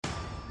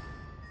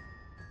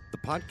The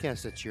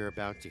podcast that you're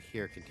about to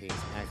hear contains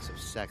acts of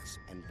sex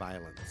and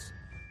violence.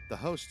 The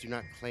hosts do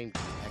not claim to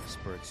be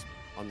experts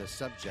on the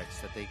subjects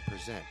that they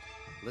present.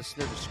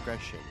 Listener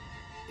discretion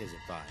is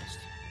advised.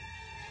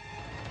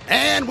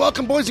 And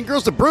welcome, boys and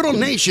girls, to Brutal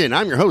Nation.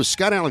 I'm your host,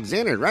 Scott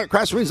Alexander. Right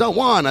across from me is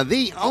one,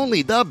 the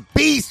only, the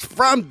beast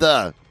from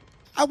the,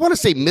 I want to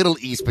say Middle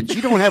East, but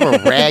you don't have a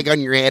rag on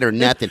your head or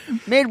nothing.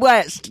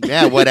 Midwest.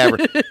 Yeah, whatever.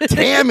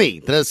 Tammy,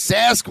 the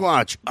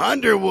Sasquatch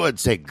Underwood.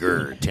 Say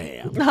grr,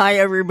 Tam. Hi,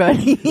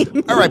 everybody.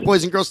 All right,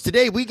 boys and girls,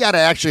 today we got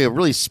a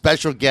really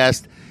special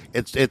guest.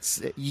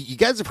 It's you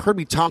guys have heard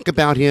me talk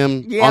about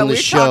him on the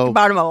show. Yeah, we talked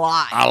about him a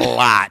lot. A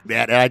lot,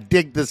 man. And I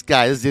dig this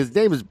guy. His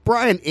name is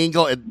Brian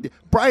Engel. And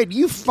Brian,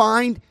 you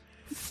find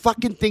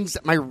fucking things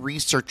that my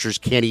researchers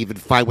can't even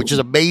find, which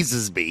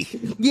amazes me.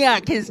 Yeah,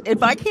 because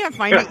if I can't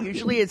find it,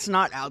 usually it's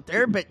not out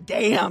there. But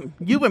damn,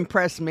 you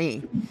impress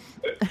me.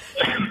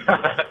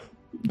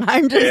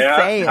 I'm just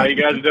saying. How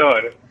you guys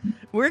doing?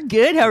 We're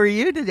good. How are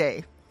you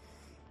today?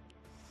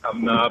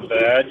 I'm not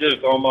bad.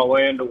 Just on my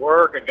way into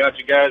work. I got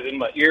you guys in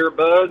my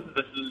earbuds.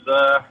 This is,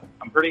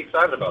 I'm pretty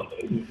excited about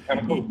this. It's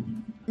kind of cool.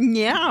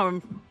 Yeah,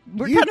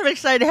 we're kind of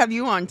excited to have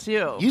you on,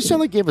 too. You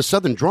sound like you have a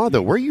southern draw,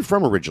 though. Where are you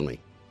from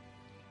originally?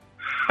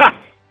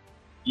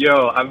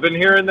 Yo, I've been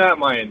hearing that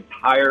my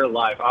entire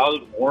life. I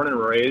was born and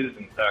raised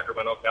in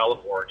Sacramento,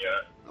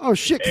 California. Oh,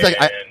 shit. 'Cause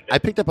I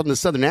picked up on the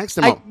southern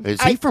accent.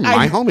 Is he from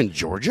my home in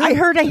Georgia? I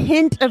heard a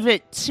hint of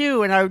it,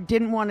 too, and I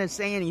didn't want to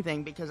say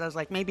anything because I was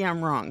like, maybe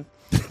I'm wrong.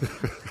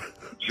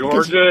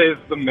 Georgia is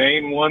the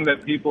main one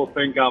that people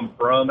think I'm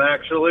from,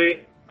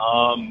 actually.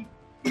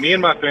 Me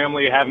and my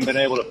family haven't been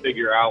able to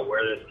figure out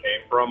where this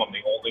came from. I'm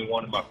the only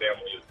one in my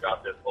family who's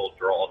got this little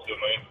draw to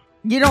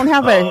me. You don't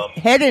have a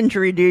head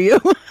injury, do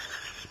you?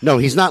 No,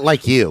 he's not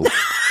like you.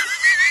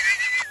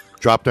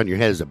 Dropped on your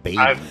head as a baby.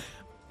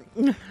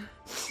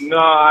 No,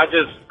 I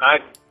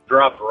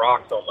dropped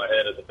rocks on my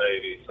head as a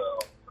baby,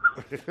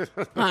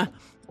 so.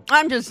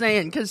 I'm just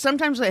saying, because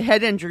sometimes with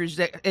head injuries,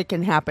 it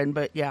can happen,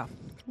 but yeah.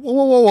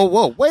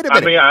 Whoa. Wait a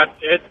minute. I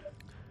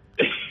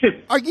mean,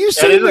 are you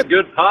saying that is a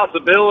good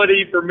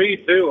possibility for me,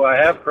 too. I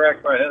have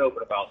cracked my head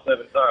open about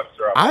 7 times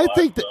throughout my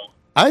life.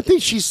 I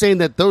think she's saying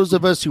that those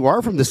of us who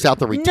are from the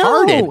South are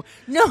retarded.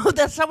 No,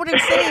 that's not what I'm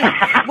saying.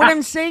 What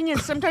I'm saying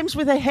is sometimes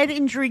with a head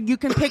injury, you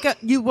can pick up,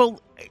 you will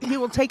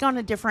take on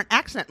a different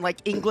accent, like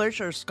English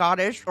or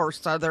Scottish or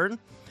Southern.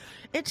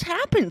 It's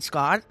happened,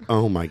 Scott.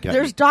 Oh, my God.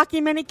 There's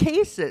documented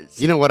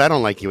cases. You know what? I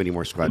don't like you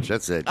anymore, Squatch.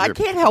 That's it. I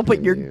can't help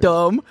it. You're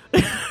dumb.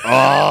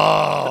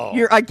 Oh.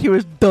 Your IQ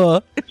is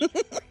duh.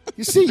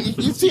 You see.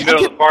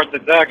 The part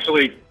that's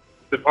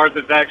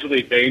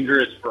actually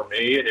dangerous for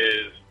me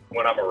is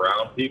when I'm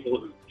around people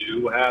who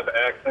do have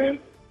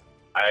accents,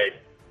 I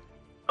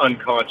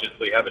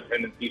unconsciously have a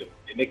tendency to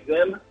mimic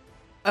them.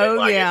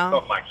 Oh, and, yeah. It's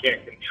something I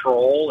can't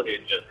control.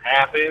 It just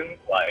happens.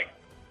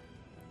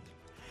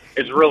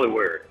 It's really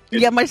weird.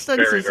 It's my son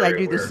very, says I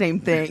very do the weird. same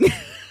thing.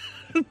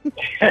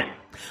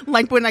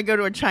 Like when I go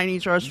to a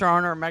Chinese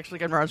restaurant or a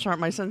Mexican restaurant,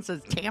 my son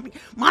says, Tammy,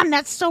 Mom,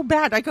 that's so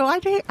bad. I go, I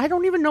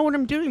don't even know what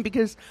I'm doing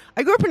because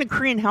I grew up in a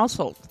Korean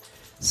household.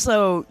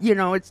 So,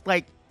 it's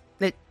like,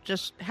 it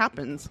just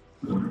happens.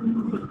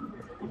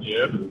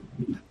 Yep.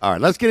 All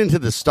right, let's get into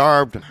the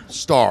starved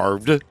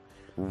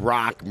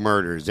rock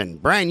murders.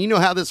 And Brian, you know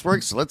how this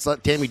works, so let's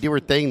let Tammy do her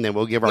thing, then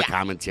we'll give our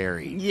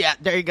commentary. Yeah,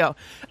 there you go.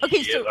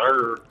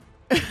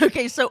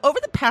 Okay, so over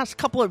the past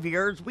couple of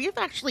years, we have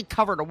actually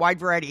covered a wide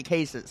variety of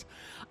cases.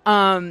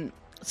 Some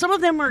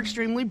of them are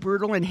extremely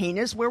brutal and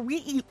heinous, where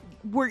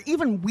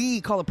even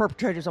we call the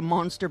perpetrators a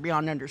monster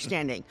beyond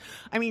understanding.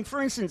 I mean,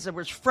 for instance, there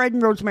was Fred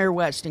and Rosemary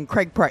West and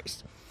Craig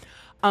Price.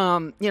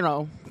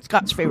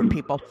 Scott's favorite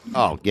people.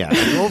 Oh, yeah.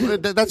 Well,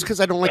 that's because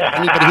I don't like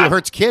anybody who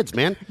hurts kids,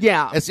 man.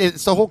 Yeah.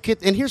 It's the whole kid.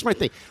 And here's my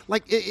thing.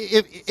 Like,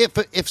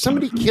 if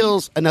somebody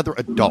kills another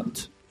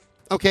adult,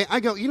 okay, I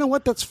go, you know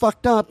what? That's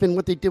fucked up, and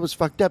what they did was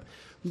fucked up.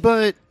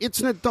 But it's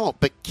an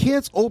adult. But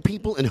kids, old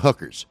people, and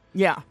hookers.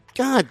 Yeah.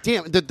 God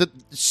damn, the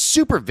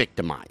super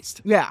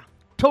victimized. Yeah,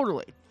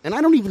 totally. And I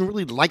don't even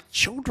really like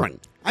children.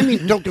 I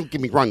mean, don't get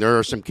me wrong. There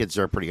are some kids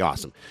that are pretty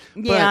awesome.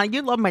 Yeah,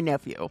 you love my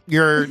nephew.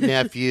 Your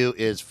nephew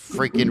is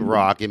freaking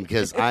rocking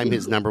because I'm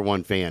his number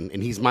one fan,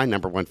 and he's my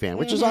number one fan,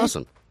 which is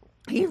awesome.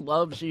 He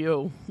loves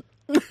you.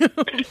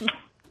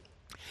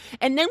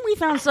 And then we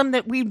found some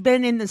that had we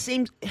been in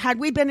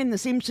the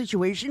same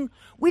situation,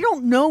 we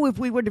don't know if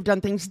we would have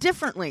done things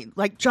differently,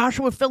 like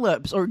Joshua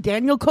Phillips or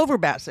Daniel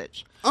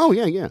Kovacevic. Oh,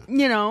 yeah.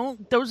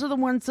 Those are the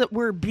ones that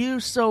were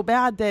abused so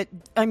bad that,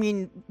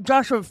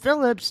 Joshua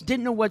Phillips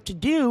didn't know what to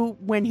do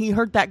when he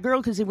hurt that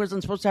girl because he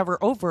wasn't supposed to have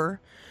her over,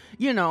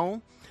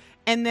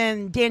 And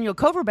then Daniel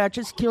Kovacevic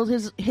just killed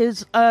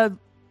his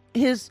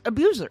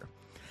abuser.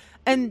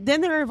 And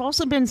then there have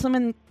also been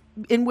some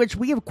in which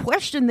we have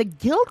questioned the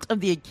guilt of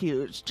the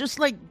accused, just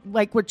like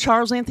with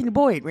Charles Anthony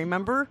Boyd,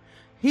 remember?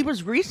 He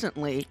was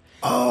recently.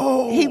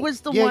 Oh, he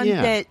was the one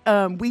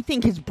that we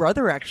think his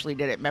brother actually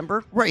did it.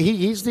 Remember? Right.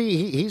 He's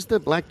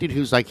the black dude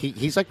who's like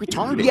he's like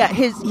retarded. Yeah.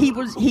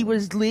 He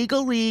was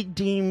legally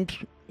deemed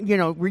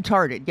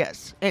retarded.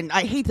 Yes, and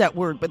I hate that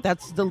word, but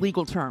that's the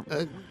legal term.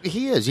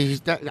 He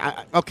is.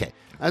 Okay.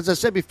 As I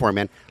said before,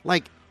 man,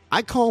 like,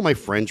 I call my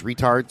friends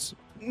retards,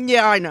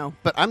 Yeah, I know.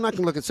 but I'm not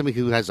going to look at somebody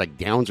who has, like,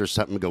 Downs or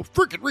something and go,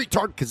 freaking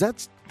retard, because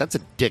that's a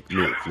dick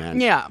move, man.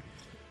 Yeah,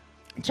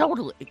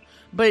 totally.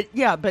 But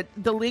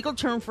the legal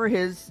term for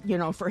his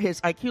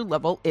IQ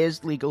level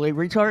is legally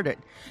retarded.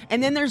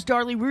 And then there's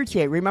Darlie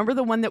Routier. Remember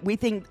the one that we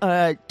think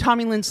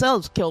Tommy Lynn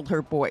Sells killed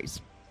her boys?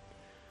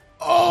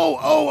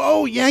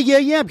 Oh,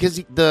 yeah, because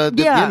the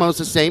demo was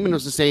the same, and it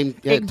was the same.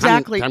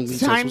 Exactly.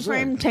 Time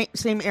frame,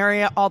 same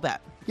area, all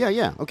that.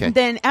 Yeah, okay.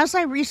 Then, as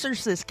I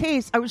researched this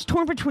case, I was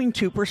torn between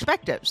two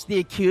perspectives. The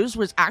accused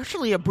was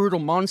actually a brutal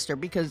monster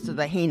because of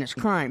the heinous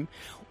crime,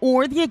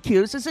 or the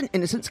accused is an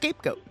innocent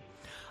scapegoat.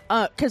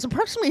 Because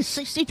approximately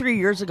 63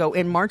 years ago,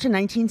 in March of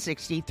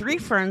 1960, three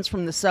friends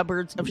from the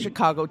suburbs of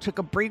Chicago took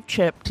a brief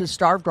trip to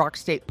Starved Rock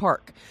State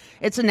Park.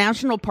 It's a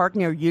national park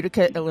near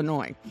Utica,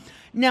 Illinois.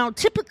 Now,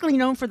 typically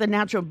known for the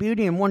natural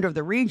beauty and wonder of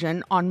the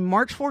region, on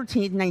March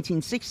 14,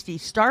 1960,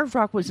 Starved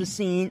Rock was the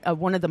scene of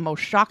one of the most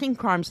shocking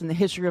crimes in the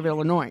history of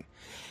Illinois.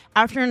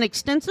 After an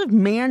extensive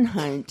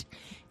manhunt,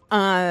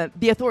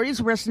 the authorities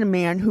arrested a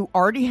man who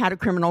already had a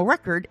criminal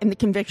record, and the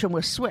conviction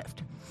was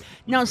swift.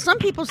 Now, some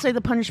people say the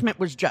punishment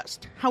was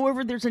just.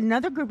 However, there's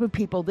another group of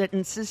people that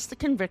insists the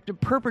convicted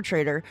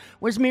perpetrator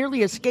was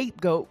merely a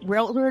scapegoat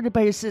railroaded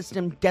by a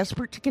system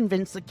desperate to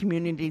convince the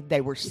community they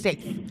were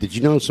safe. Did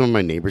you know some of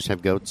my neighbors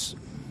have goats?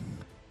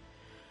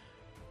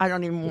 I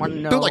don't even want to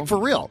know. They're like for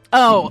real.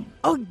 Oh,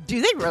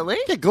 do they really?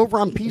 Yeah, go over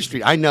on P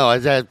Street. I know.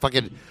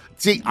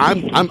 See,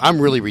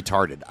 I'm really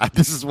retarded.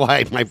 This is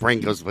why my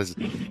brain goes.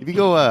 If you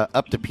go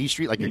up to P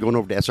Street, like you're going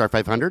over to SR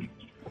 500,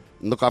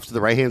 and look off to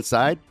the right hand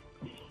side,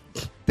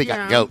 they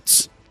got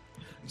goats.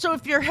 So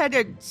if you're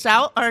headed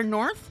south or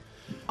north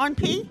on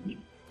P?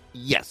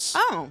 Yes.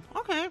 Oh,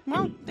 okay.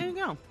 Well, there you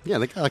go. Yeah,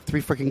 they got like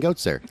 3 freaking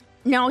goats there.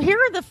 Now, here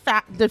are the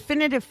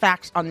definitive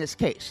facts on this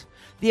case.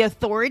 The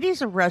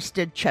authorities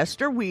arrested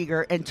Chester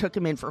Weger and took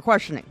him in for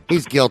questioning.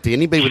 He's guilty.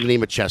 Anybody with the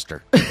name of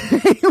Chester?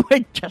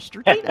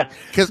 Chester Cheetah.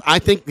 Because I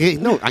think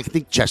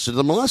Chester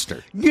the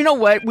molester. You know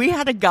what? We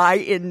had a guy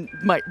in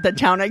the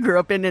town I grew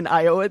up in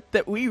Iowa,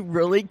 that we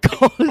really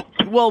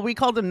called, we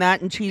called him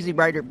that and Cheesy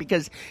Rider,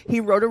 because he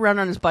rode around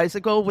on his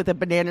bicycle with a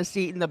banana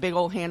seat and the big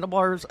old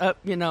handlebars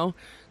up,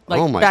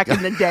 back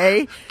in the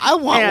day. I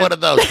want one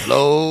of those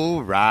slow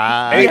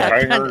rides. Hey,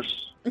 trainers.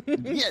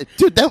 Yeah,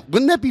 dude,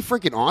 wouldn't that be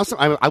freaking awesome?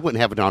 I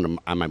wouldn't have it on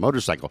my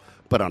motorcycle,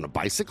 but on a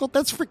bicycle,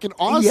 that's freaking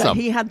awesome. Yeah,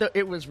 he had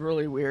it was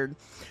really weird.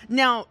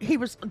 Now,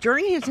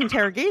 during his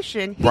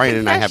interrogation, Brian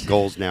and I have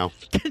goals now.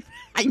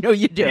 I know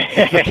you do.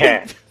 He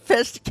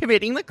confessed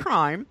committing the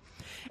crime.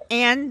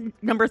 And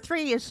number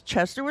 3 is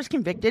Chester was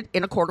convicted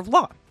in a court of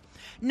law.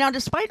 Now,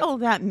 despite all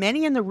that,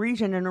 many in the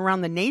region and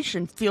around the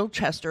nation feel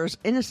Chester is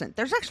innocent.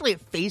 There's actually a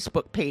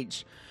Facebook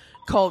page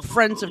called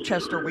Friends of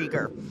Chester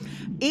Weger.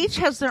 Each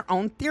has their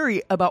own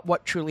theory about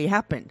what truly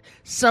happened.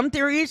 Some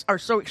theories are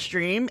so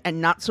extreme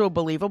and not so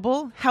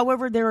believable.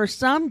 However, there are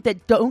some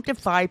that don't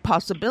defy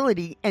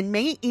possibility and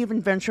may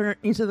even venture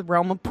into the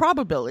realm of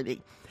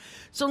probability.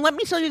 So let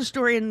me tell you the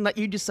story and let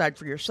you decide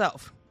for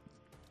yourself.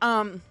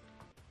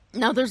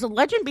 Now, there's a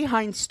legend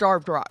behind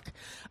Starved Rock.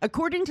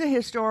 According to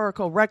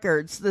historical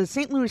records, the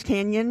St. Louis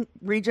Canyon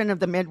region of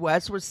the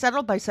Midwest was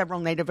settled by several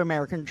Native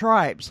American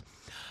tribes.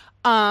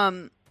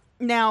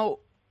 Now,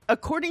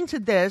 according to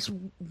this,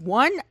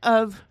 one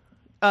of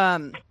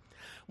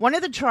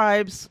the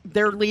tribes,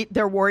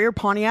 their warrior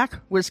Pontiac,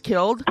 was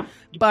killed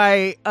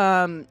by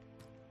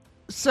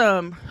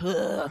some.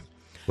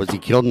 Was he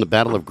killed in the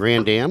Battle of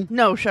Grand Dam?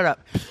 No, shut up.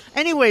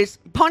 Anyways,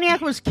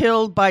 Pontiac was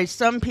killed by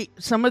some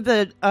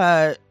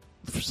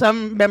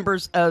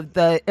members of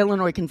the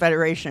Illinois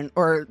Confederation,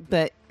 or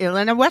the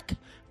Illiniwek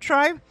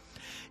tribe.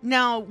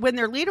 Now, when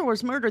their leader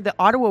was murdered, the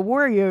Ottawa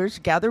Warriors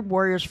gathered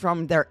warriors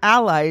from their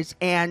allies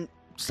and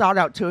sought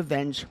out to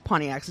avenge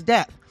Pontiac's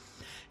death.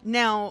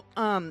 Now,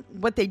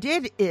 what they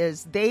did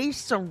is they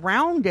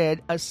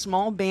surrounded a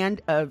small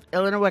band of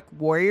Illiniwek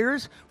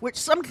warriors, which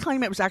some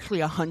claim it was actually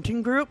a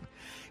hunting group,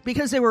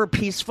 because they were a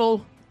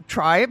peaceful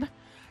tribe.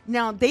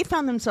 Now, they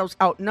found themselves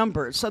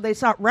outnumbered, so they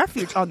sought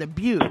refuge on the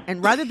butte,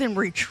 and rather than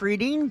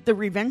retreating, the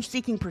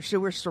revenge-seeking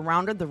pursuers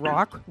surrounded the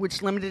rock,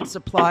 which limited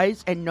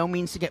supplies and no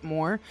means to get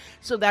more,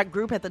 so that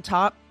group at the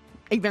top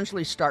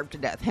eventually starved to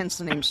death, hence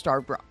the name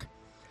Starved Rock.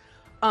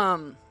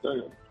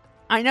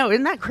 I know,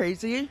 isn't that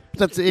crazy?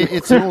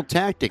 It's an old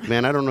tactic,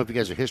 man. I don't know if you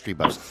guys are history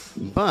buffs,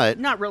 but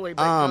not really.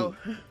 But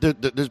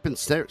there's been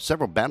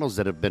several battles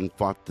that have been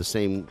fought the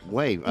same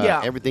way.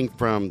 Everything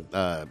from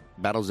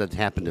battles that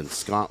happened in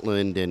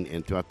Scotland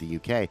and throughout the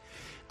UK,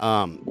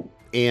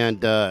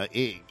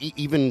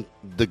 even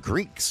the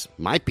Greeks,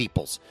 my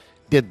peoples,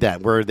 did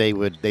that, where they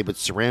would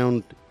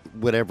surround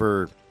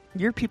whatever.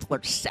 Your people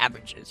are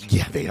savages.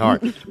 Yeah, they are.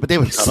 But they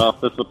would cut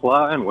off the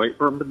supply and wait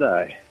for them to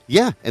die.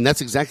 Yeah, and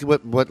that's exactly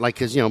what like,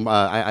 because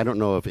I don't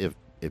know if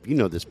if you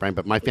know this, Brian,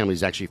 but my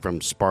family's actually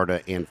from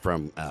Sparta and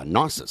from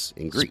Knossos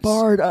in Greece.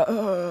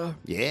 Sparta.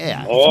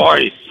 Yeah.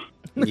 Nice.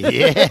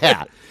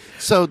 Yeah.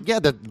 So, yeah,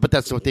 but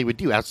that's what they would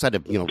do. Outside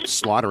of,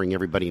 slaughtering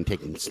everybody and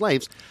taking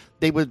slaves,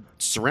 they would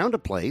surround a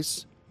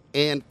place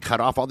and cut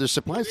off all their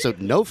supplies. So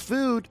no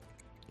food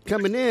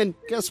coming in.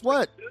 Guess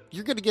what?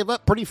 You're going to give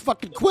up pretty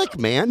fucking quick,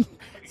 man.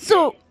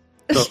 So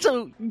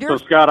So, you're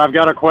Scott, I've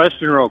got a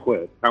question real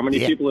quick. How many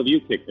people have you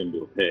kicked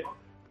into a pit?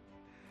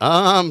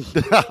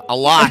 A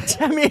lot.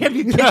 I mean, have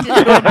you kicked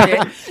into a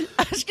pit?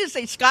 I was going to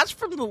say, Scott's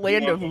from the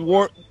land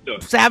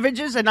of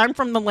savages, and I'm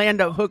from the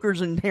land of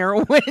hookers and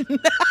heroin.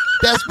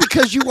 That's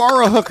because you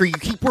are a hooker. You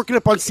keep working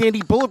up on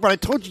Sandy Boulevard. I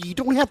told you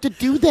don't have to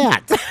do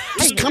that.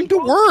 Just come to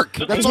work.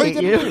 That's all you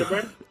got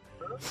to do.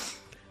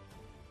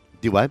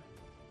 Do what?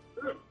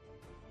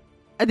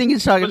 I think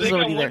he's talking to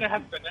somebody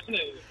there.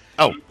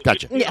 Oh,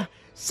 gotcha. Yeah.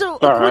 So,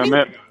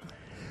 Sorry,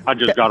 I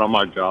just got on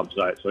my job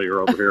site, so you're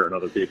over here and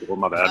other people.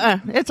 My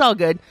bad. It's all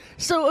good.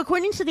 So,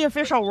 according to the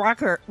official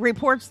Rocker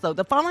reports, though,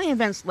 the following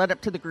events led up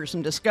to the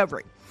gruesome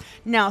discovery.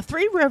 Now,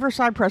 3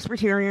 Riverside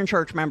Presbyterian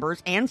Church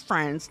members and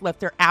friends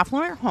left their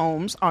affluent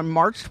homes on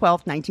March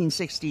 12,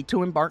 1960,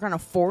 to embark on a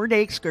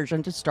 4-day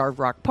excursion to Starved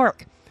Rock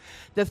Park.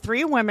 The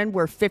 3 women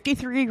were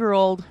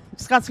 53-year-old,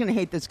 Scott's going to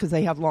hate this because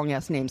they have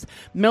long-ass names,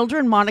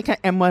 Mildred Monica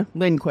Emma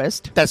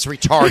Lindquist. That's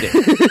retarded.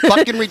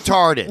 Fucking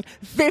retarded.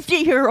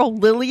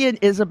 50-year-old Lillian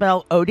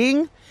Isabel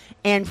Oding,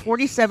 and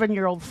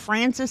 47-year-old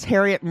Frances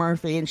Harriet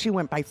Murphy, and she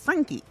went by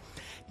Frankie.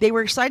 They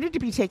were excited to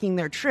be taking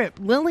their trip.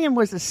 Lillian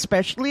was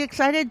especially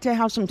excited to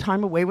have some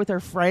time away with her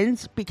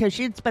friends because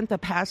she had spent the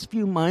past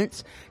few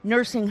months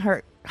nursing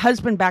her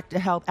husband back to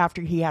health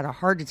after he had a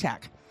heart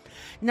attack.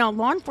 Now,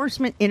 law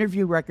enforcement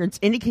interview records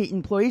indicate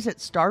employees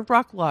at Starved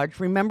Rock Lodge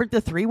remembered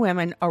the 3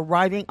 women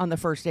arriving on the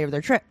first day of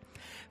their trip.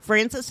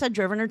 Frances had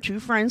driven her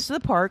 2 friends to the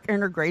park in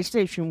her gray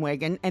station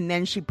wagon, and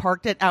then she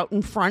parked it out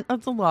in front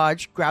of the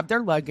lodge, grabbed their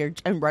luggage,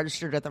 and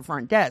registered at the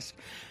front desk.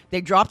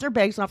 They dropped their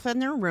bags off in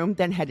their room,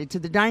 then headed to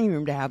the dining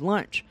room to have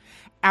lunch.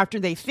 After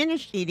they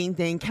finished eating,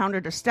 they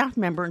encountered a staff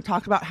member and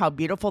talked about how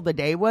beautiful the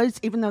day was,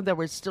 even though there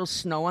was still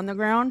snow on the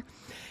ground.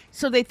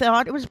 So they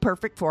thought it was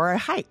perfect for a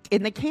hike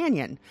in the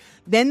canyon.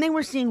 Then they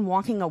were seen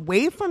walking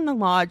away from the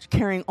lodge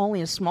carrying only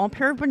a small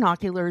pair of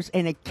binoculars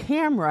and a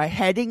camera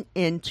heading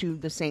into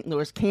the St.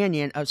 Louis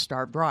Canyon of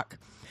Starved Rock.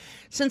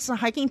 Since the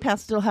hiking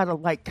path still had a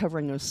light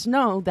covering of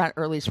snow that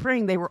early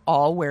spring, they were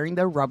all wearing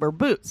their rubber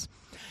boots.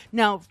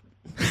 Now,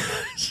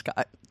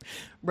 Scott,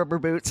 rubber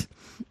boots.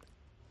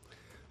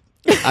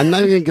 I'm not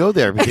even going to go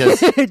there because...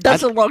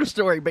 That's a long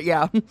story, but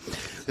yeah.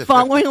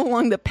 Following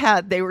along the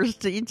path, they were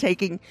seen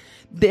taking...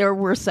 There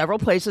were several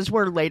places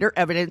where later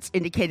evidence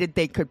indicated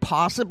they could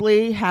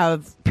possibly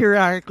have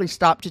periodically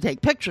stopped to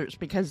take pictures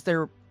because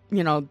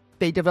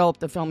they developed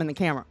the film and the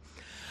camera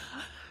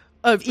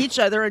of each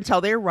other until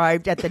they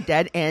arrived at the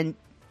dead end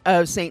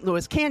of St.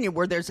 Louis Canyon,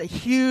 where there's a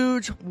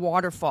huge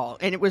waterfall.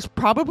 And it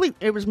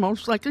was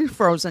most likely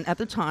frozen at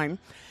the time.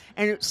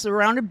 And it's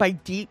surrounded by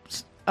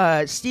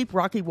steep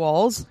rocky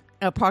walls,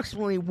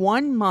 approximately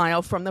 1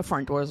 mile from the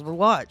front doors of the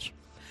lodge.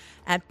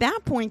 At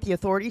that point, the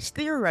authorities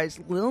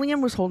theorized Lillian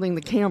was holding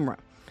the camera.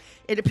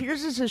 It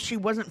appears as if she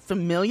wasn't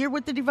familiar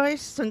with the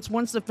device, since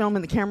once the film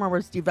and the camera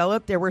was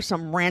developed, there were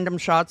some random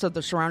shots of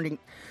the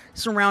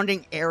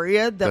surrounding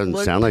area that doesn't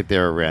sound like they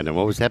were random.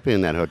 What was happening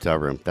in that hotel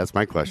room? That's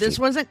my question. This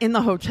wasn't in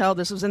the hotel.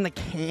 This was in the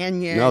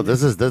canyon. No,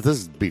 this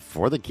is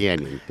before the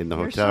canyon. In the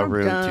hotel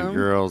room, dumb. 2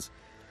 girls.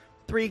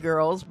 3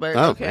 girls, but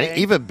okay.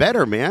 Even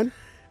better, man.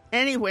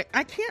 Anyway,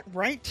 I can't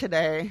write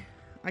today.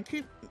 I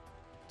keep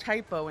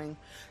typoing.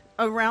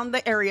 Around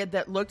the area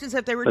that looked as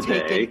if they were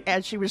taken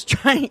as she was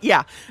trying to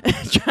get her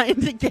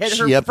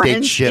She updates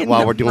friends shit in while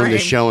the we're doing frame. the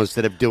show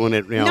instead of doing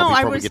it No, before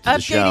I we was get to the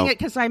show. updating it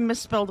because I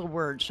misspelled a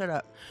word. Shut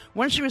up.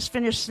 Once she was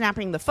finished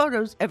snapping the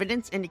photos,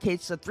 evidence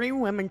indicates the 3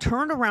 women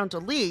turned around to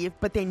leave,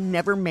 but they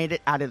never made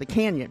it out of the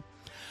canyon.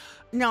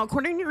 Now,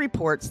 according to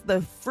reports,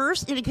 the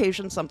first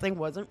indication something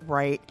wasn't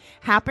right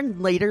happened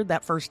later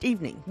that first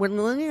evening. When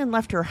Lillian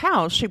left her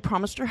house, she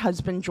promised her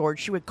husband, George,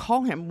 she would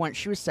call him once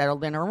she was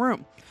settled in her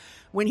room.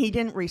 When he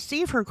didn't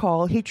receive her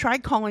call, he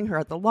tried calling her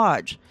at the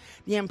lodge.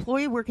 The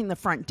employee working the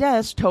front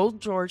desk told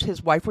George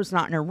his wife was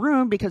not in her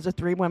room because the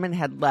 3 women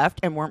had left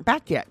and weren't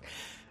back yet.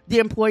 The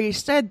employee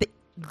said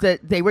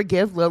that they would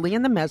give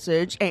Lillian the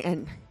message,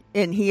 and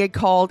he had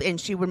called, and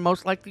she would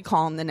most likely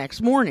call him the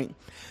next morning.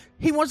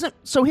 He wasn't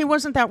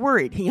that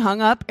worried. He hung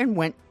up and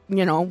went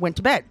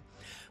to bed.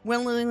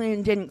 When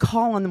Lillian didn't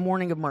call on the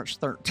morning of March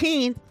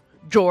 13th,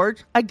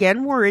 George,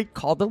 again worried,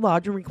 called the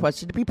lodge and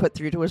requested to be put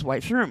through to his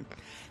wife's room.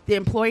 The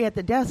employee at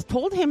the desk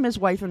told him his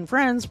wife and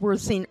friends were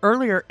seen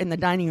earlier in the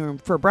dining room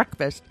for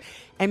breakfast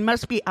and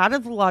must be out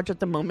of the lodge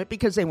at the moment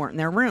because they weren't in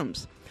their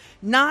rooms.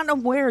 Not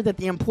aware that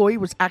the employee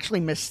was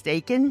actually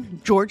mistaken,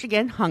 George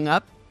again hung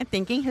up and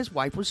thinking his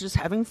wife was just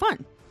having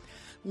fun.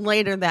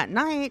 Later that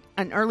night,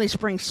 an early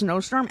spring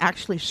snowstorm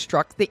actually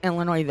struck the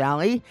Illinois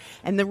Valley,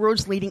 and the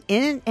roads leading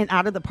in and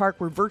out of the park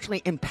were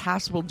virtually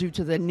impassable due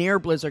to the near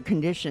blizzard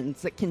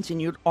conditions that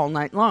continued all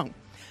night long.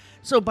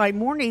 So by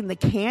morning, the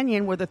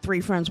canyon where the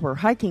three friends were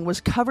hiking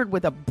was covered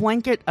with a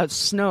blanket of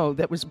snow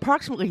that was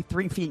approximately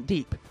 3 feet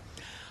deep.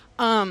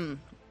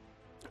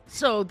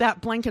 So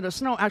that blanket of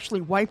snow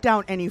actually wiped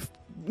out any,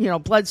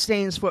 blood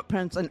stains,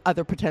 footprints, and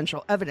other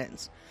potential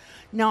evidence.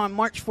 Now, on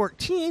March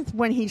 14th,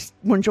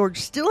 when George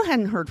still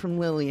hadn't heard from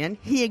Lillian,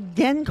 he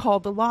again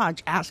called the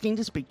lodge asking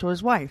to speak to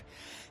his wife.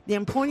 The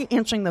employee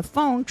answering the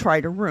phone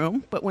tried a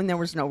room, but when there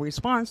was no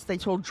response, they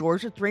told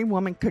George the three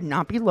women could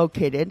not be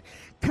located.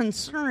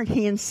 Concerned,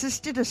 he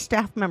insisted a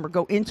staff member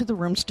go into the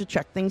rooms to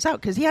check things out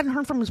because he hadn't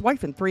heard from his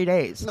wife in 3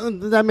 days.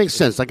 That makes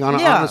sense. Like on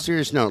a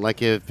serious note,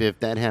 like if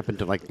that happened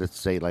to let's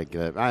say I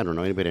don't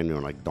know, anybody I knew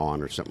like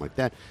Dawn or something like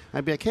that,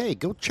 I'd be like, hey,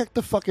 go check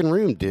the fucking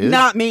room, dude.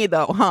 Not me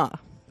though, huh?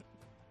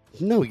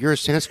 No, you're a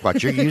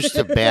Sasquatch. You're used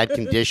to bad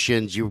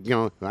conditions.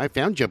 I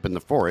found you up in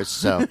the forest,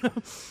 so.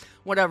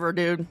 Whatever,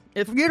 dude.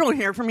 If you don't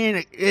hear from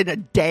me in a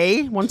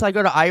day, once I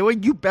go to Iowa,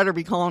 you better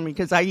be calling me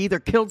because I either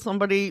killed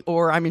somebody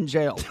or I'm in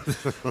jail.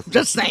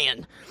 Just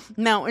saying.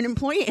 Now, an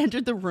employee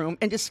entered the room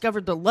and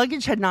discovered the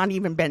luggage had not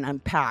even been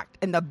unpacked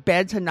and the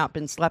beds had not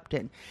been slept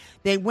in.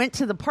 They went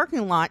to the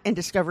parking lot and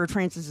discovered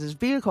Frances's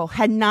vehicle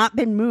had not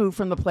been moved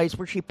from the place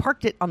where she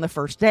parked it on the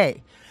first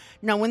day.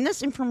 Now, when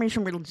this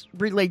information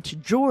relayed to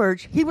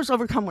George, he was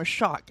overcome with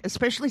shock,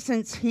 especially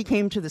since he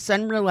came to the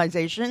sudden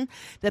realization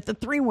that the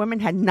three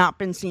women had not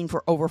been seen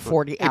for over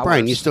 40 hours. Hey,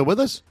 Brian, you still with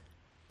us?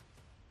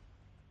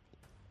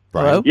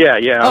 Brian? Yeah,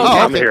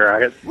 I'm okay.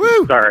 here.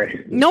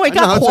 Sorry. No, it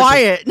got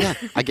quiet.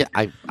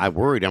 I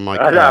worried. I'm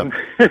like,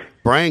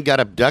 Brian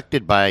got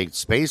abducted by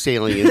space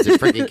aliens in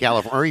freaking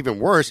California, or even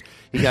worse,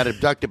 he got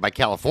abducted by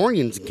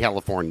Californians in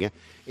California.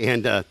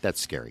 And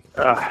that's scary.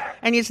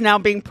 And he's now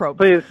being probed.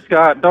 Please,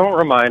 Scott, don't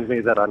remind me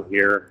that I'm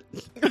here.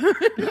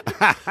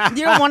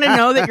 You don't want to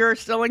know that you're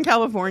still in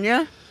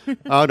California?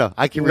 Oh, no.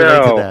 I can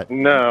relate to that.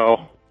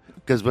 No.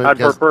 Because I'd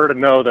prefer to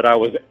know that I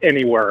was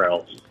anywhere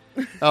else.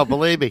 Oh,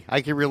 believe me,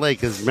 I can relate.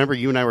 Because remember,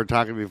 you and I were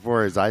talking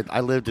before.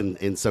 I lived in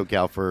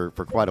SoCal for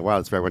quite a while.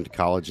 That's where I went to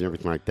college and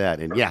everything like that.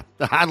 And yeah,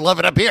 I love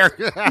it up here.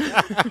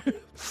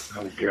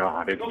 Oh,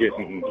 God, it's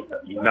getting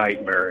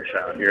nightmarish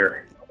out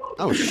here.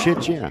 Oh,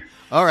 shit, yeah.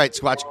 All right,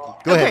 Squatch,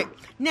 go ahead.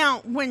 Now,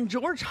 when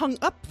George hung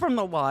up from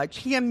the lodge,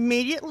 he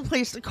immediately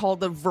placed a call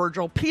to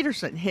Virgil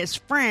Peterson, his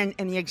friend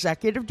and the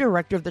executive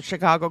director of the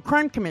Chicago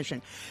Crime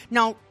Commission.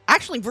 Now,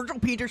 actually, Virgil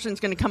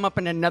Peterson's going to come up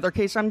in another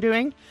case I'm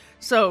doing,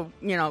 so,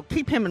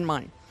 keep him in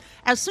mind.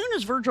 As soon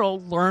as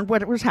Virgil learned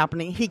what was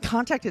happening, he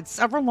contacted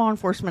several law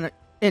enforcement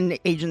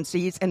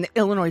agencies and the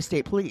Illinois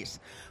State Police.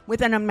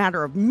 Within a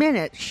matter of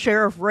minutes,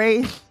 Sheriff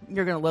Ray,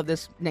 you're going to love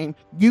this name,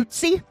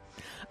 Utsi,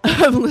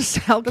 of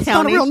LaSalle That's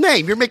County. Not a real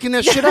name. You're making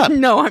that shit up.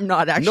 No, I'm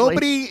not actually.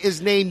 Nobody is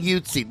named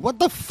Utsi. What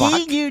the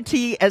fuck?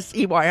 Eutsey.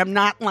 I'm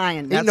not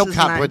lying. That's Ain't no his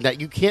cop name. with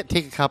that. You can't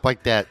take a cop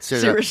like that.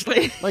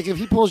 Seriously. Like if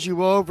he pulls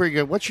you over, you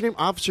go, "What's your name,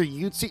 Officer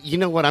Utsi?" You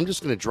know what? I'm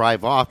just going to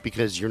drive off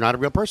because you're not a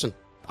real person.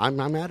 I'm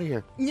out of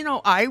here.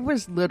 I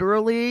was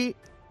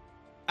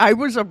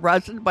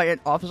arrested by an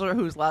officer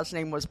whose last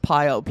name was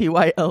Pyle,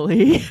 Pyle.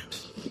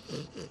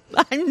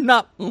 I'm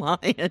not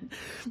lying.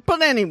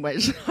 But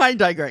anyways, I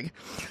digress.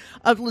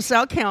 Of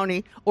LaSalle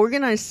County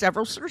organized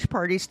several search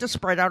parties to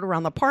spread out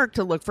around the park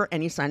to look for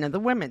any sign of the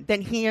women.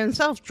 Then he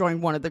himself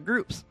joined one of the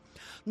groups.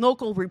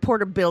 Local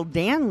reporter Bill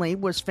Danley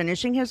was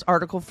finishing his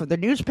article for the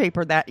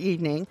newspaper that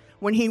evening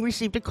when he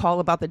received a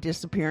call about the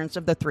disappearance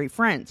of the three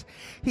friends.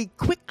 He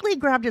quickly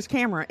grabbed his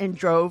camera and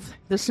drove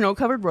the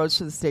snow-covered roads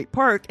to the state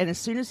park, and as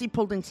soon as he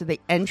pulled into the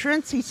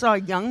entrance, he saw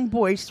a young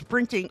boy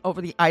sprinting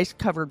over the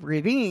ice-covered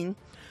ravine,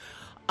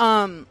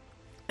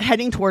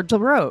 heading towards the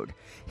road.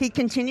 He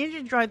continued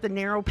to drive the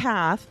narrow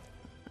path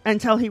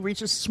until he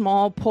reached a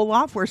small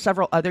pull-off where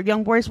several other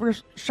young boys were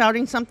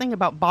shouting something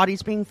about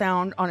bodies being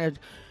found on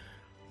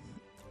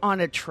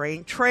a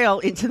trail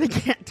into the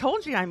camp.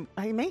 Told you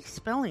I make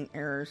spelling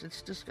errors.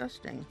 It's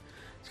disgusting.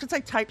 It's because I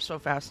type so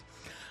fast.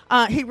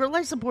 He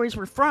realized the boys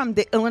were from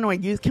the Illinois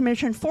Youth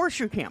Commission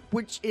Forestry Camp,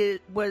 which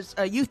was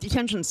a youth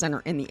detention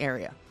center in the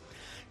area.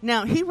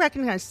 Now, he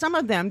recognized some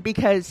of them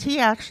because he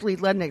actually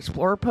led an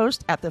explorer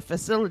post at the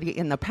facility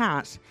in the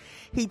past.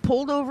 He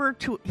pulled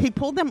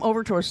them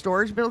over to a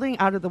storage building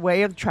out of the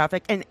way of the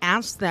traffic and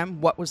asked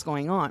them what was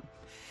going on.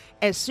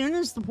 As soon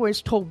as the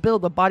boys told Bill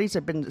the bodies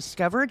had been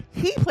discovered,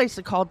 he placed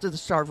a call to the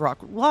Starved Rock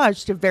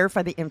Lodge to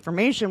verify the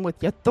information with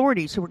the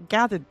authorities who were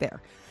gathered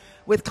there.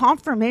 With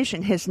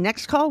confirmation, his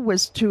next call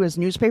was to his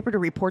newspaper to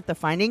report the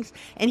findings,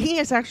 and he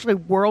is actually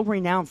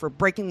world-renowned for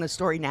breaking the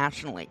story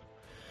nationally.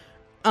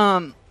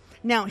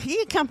 Now, he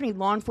accompanied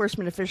law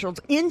enforcement officials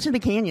into the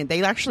canyon.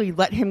 They actually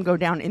let him go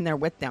down in there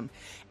with them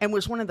and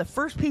was one of the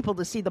first people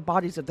to see the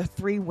bodies of the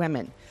three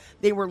women.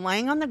 They were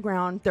laying on the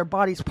ground, their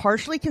bodies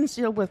partially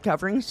concealed with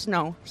covering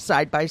snow,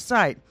 side by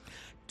side.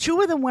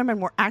 Two of the women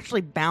were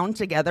actually bound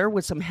together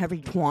with some heavy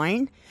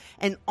twine,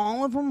 and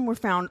all of them were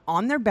found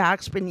on their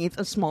backs beneath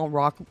a small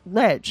rock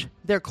ledge.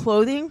 Their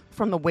clothing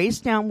from the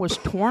waist down was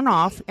torn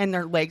off, and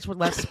their legs were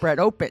left spread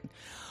open.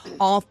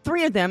 All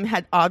three of them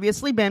had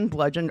obviously been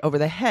bludgeoned over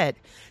the head.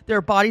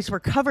 Their bodies were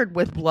covered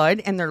with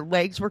blood, and their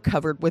legs were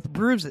covered with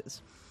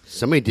bruises.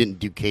 Somebody didn't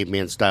do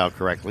caveman style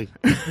correctly.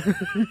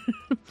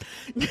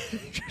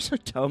 You're so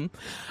dumb.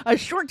 A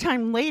short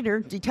time later,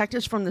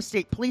 detectives from the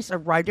state police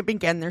arrived and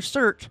began their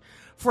search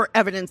for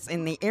evidence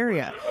in the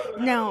area.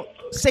 Now,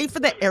 save for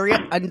the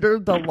area under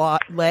the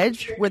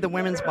ledge where the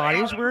women's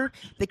bodies were,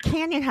 the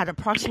canyon had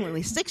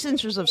approximately 6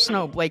 inches of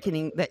snow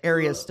blanketing the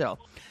area still.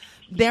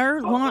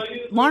 Their law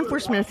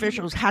enforcement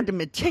officials had to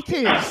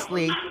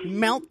meticulously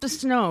melt the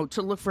snow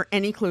to look for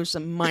any clues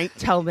that might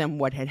tell them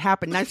what had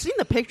happened. And I've seen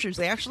the pictures.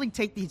 They actually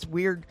take these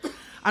weird,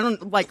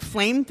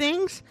 flame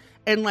things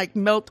and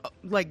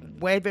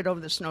wave it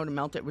over the snow to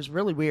melt it. It was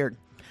really weird.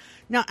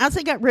 Now, as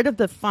they got rid of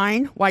the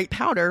fine white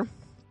powder,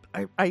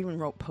 I even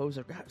wrote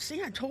poser.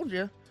 See, I told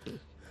you.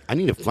 I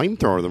need a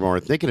flamethrower the more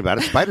I'm thinking about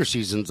it. Spider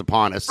season's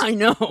upon us. I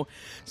know.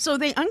 So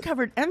they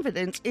uncovered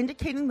evidence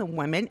indicating the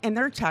women and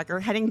their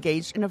attacker had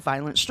engaged in a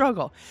violent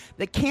struggle.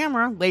 The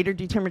camera, later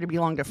determined to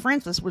belong to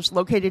Francis, was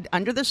located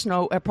under the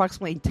snow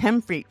approximately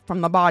 10 feet from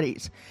the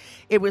bodies.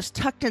 It was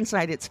tucked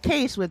inside its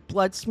case with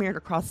blood smeared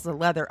across the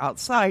leather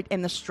outside,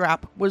 and the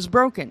strap was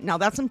broken. Now,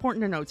 that's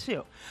important to know,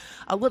 too.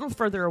 A little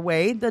further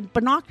away, the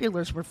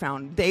binoculars were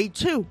found. They,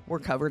 too, were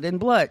covered in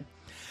blood.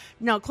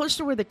 Now, close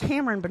to where the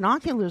camera and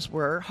binoculars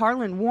were,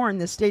 Harlan Warren,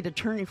 the state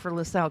attorney for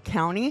LaSalle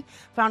County,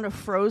 found a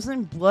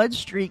frozen,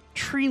 blood-streaked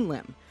tree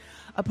limb.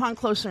 Upon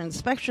closer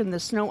inspection, the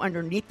snow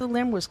underneath the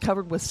limb was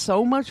covered with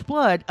so much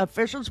blood,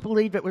 officials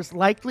believe it was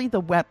likely the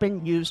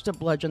weapon used to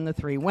bludgeon the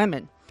 3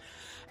 women.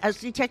 As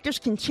detectives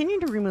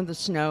continued to remove the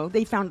snow,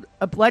 they found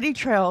a bloody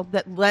trail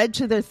that led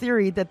to their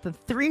theory that the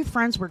 3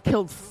 friends were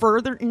killed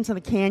further into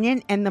the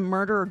canyon and the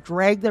murderer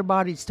dragged their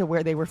bodies to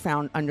where they were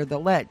found under the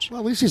ledge. Well,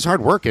 at least he's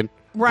hardworking.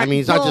 Right. I mean,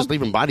 he's not just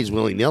leaving bodies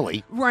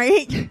willy-nilly.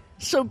 Right.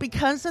 So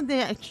because of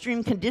the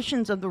extreme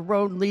conditions of the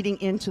road leading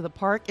into the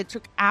park, it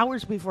took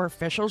hours before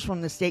officials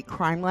from the state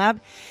crime lab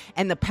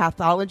and the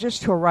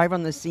pathologist to arrive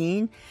on the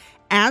scene.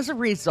 As a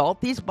result,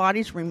 these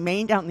bodies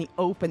remained out in the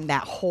open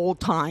that whole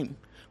time,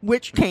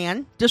 which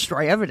can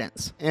destroy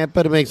evidence. Yeah,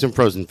 but it makes them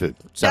frozen food.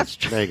 So, That's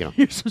true. there you go.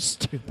 You're so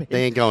stupid.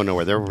 They ain't going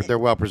nowhere. They're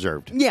well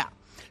preserved. Yeah.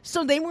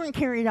 So they weren't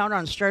carried out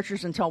on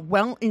stretchers until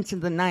well into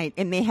the night,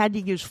 and they had to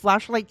use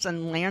flashlights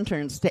and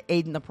lanterns to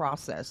aid in the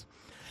process.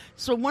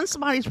 So once the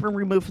bodies were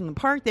removed from the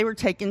park, they were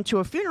taken to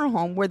a funeral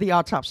home where the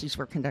autopsies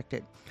were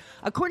conducted.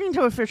 According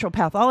to official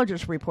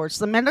pathologist reports,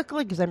 the medical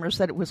examiner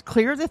said it was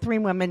clear the 3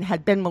 women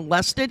had been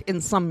molested in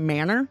some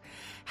manner.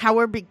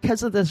 However,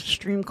 because of the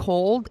extreme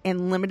cold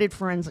and limited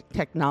forensic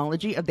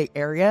technology of the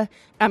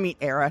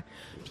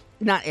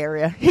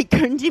he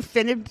couldn't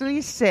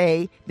definitively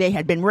say they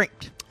had been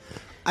raped.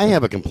 I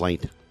have a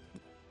complaint.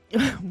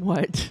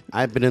 What?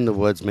 I've been in the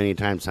woods many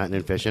times hunting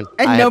and fishing.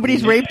 And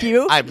nobody's raped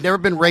you? I've never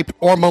been raped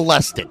or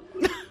molested.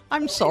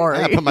 I'm sorry.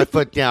 I put my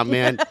foot down,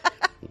 man.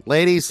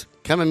 Ladies,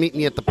 come and meet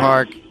me at the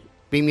park.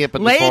 Beat me up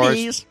in the forest.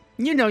 Ladies,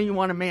 you know you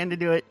want a man to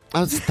do it.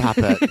 Oh, stop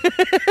it.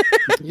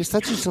 You're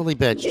such a silly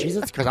bitch.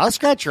 Jesus Christ. I'll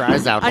scratch your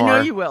eyes out, I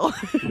know you will.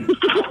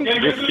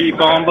 Just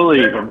keep on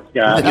believing,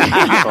 Scott. Just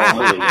keep on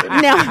believing.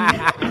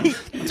 Now,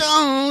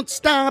 Don't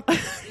stop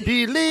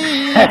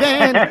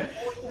believing.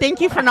 thank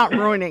you for not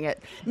ruining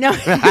it. Now,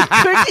 he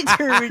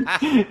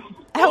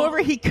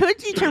could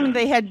determine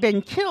they had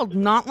been killed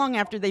not long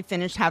after they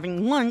finished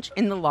having lunch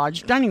in the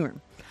lodge dining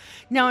room.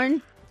 Now,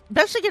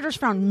 investigators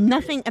found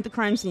nothing at the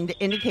crime scene to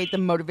indicate the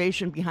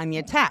motivation behind the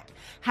attack.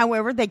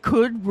 However, they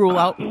could rule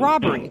out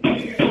robbery.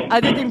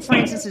 Other than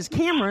Francis's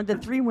camera, the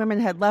 3 women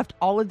had left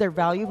all of their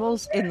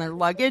valuables in their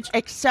luggage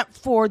except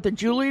for the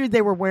jewelry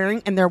they were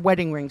wearing and their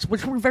wedding rings,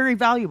 which were very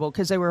valuable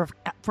because they were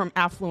from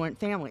affluent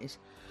families.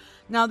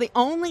 Now, the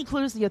only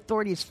clues the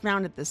authorities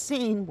found at the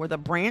scene were the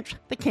branch,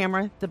 the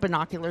camera, the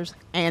binoculars,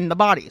 and the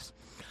bodies.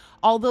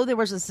 Although there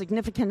was a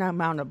significant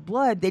amount of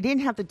blood, they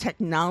didn't have the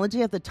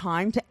technology at the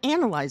time to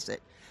analyze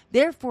it.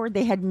 Therefore,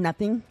 they had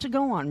nothing to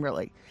go on,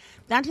 really.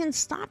 That didn't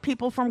stop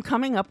people from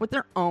coming up with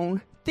their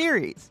own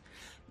theories.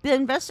 The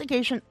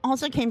investigation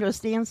also came to a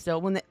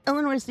standstill when the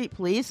Illinois State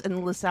Police and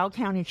the LaSalle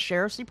County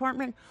Sheriff's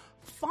Department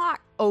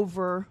fought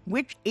over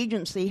which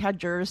agency had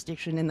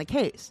jurisdiction in the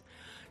case.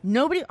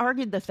 Nobody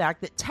argued the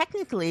fact that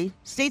technically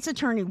State's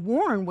Attorney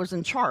Warren was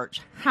in charge.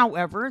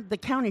 However, the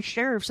county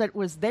sheriff said it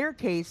was their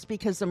case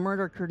because the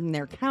murder occurred in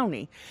their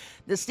county.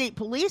 The state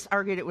police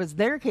argued it was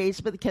their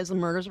case but because the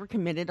murders were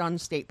committed on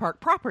state park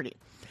property.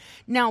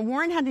 Now,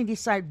 Warren had to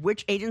decide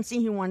which agency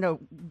he wanted to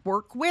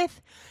work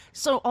with.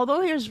 So, although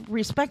he was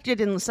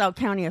respected in LaSalle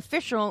County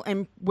official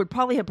and would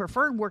probably have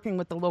preferred working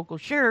with the local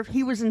sheriff,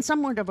 he was in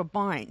somewhat of a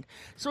bind.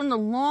 So, in the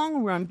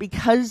long run,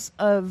 because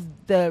of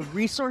the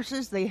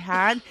resources they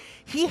had,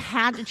 he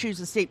had to choose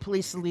the state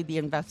police to lead the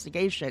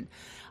investigation.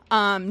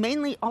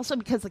 Mainly also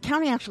because the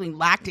county actually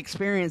lacked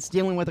experience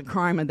dealing with a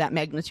crime of that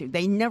magnitude.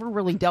 They never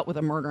really dealt with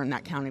a murder in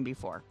that county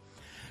before.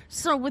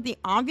 So with the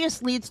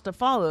obvious leads to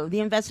follow, the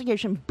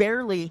investigation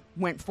barely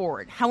went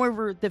forward.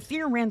 However, the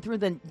fear ran through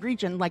the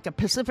region like a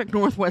Pacific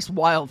Northwest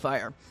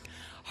wildfire.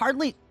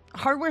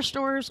 Hardware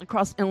stores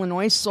across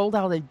Illinois sold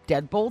out of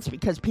deadbolts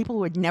because people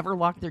who had never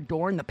locked their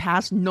door in the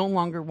past no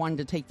longer wanted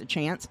to take the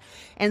chance.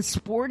 And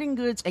sporting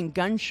goods and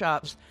gun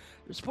shops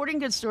Sporting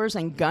goods stores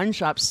and gun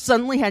shops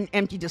suddenly had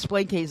empty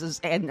display cases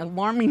and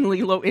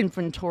alarmingly low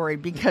inventory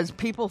because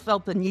people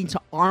felt the need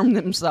to arm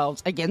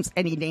themselves against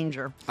any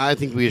danger. I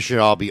think we should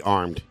all be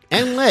armed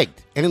and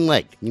legged.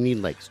 You need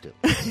legs too.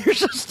 You're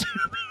so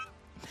stupid.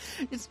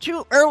 It's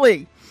too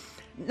early.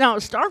 Now,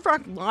 Starved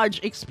Rock Lodge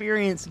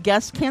experienced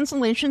guest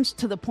cancellations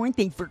to the point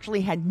they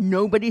virtually had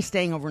nobody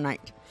staying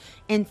overnight.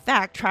 In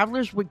fact,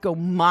 travelers would go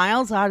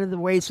miles out of the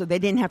way so they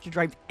didn't have to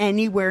drive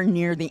anywhere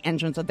near the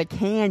entrance of the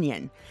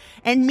canyon.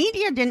 And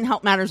media didn't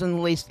help matters in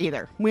the least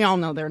either. We all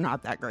know they're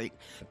not that great.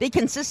 They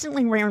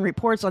consistently ran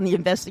reports on the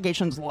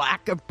investigation's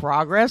lack of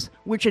progress,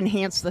 which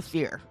enhanced the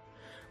fear.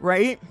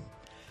 Right?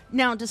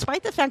 Now,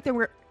 despite the fact that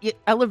we're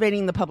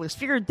elevating the public's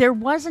fear, there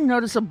was a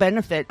noticeable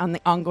benefit on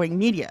the ongoing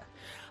media.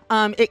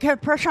 It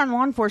kept pressure on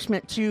law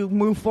enforcement to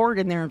move forward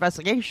in their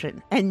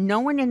investigation, and no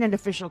one in an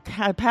official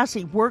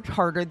capacity worked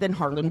harder than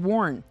Harlan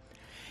Warren.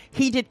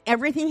 He did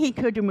everything he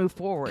could to move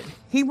forward.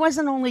 He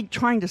wasn't only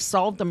trying to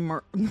solve the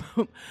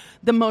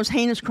most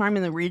heinous crime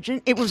in the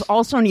region, it was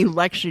also an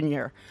election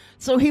year.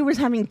 So he was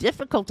having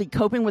difficulty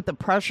coping with the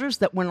pressures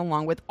that went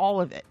along with all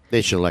of it.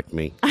 They should elect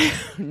me.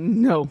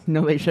 No,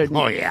 they shouldn't.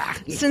 Oh, yeah.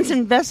 Since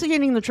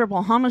investigating the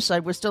triple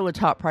homicide was still a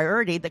top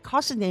priority, the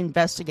cost of the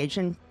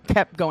investigation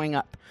kept going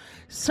up.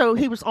 So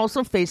he was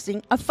also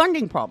facing a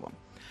funding problem.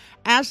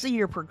 As the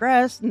year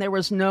progressed and there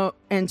was no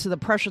end to the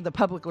pressure the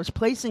public was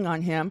placing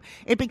on him,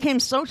 it became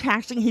so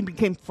taxing he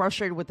became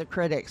frustrated with the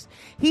critics.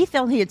 He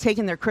felt he had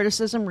taken their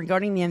criticism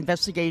regarding the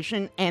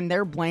investigation and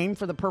their blame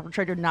for the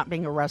perpetrator not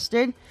being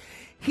arrested.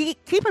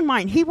 Keep in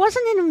mind, he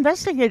wasn't an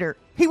investigator.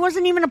 He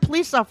wasn't even a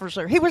police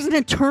officer. He was an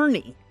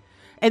attorney.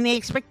 And they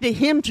expected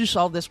him to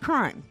solve this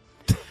crime.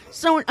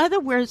 So, in other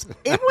words,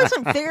 it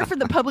wasn't fair for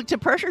the public to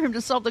pressure him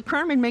to solve the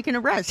crime and make an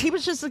arrest. He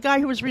was just the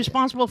guy who was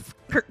responsible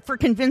for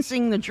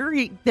convincing the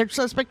jury their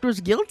suspect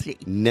was guilty.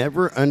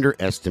 Never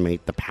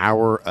underestimate the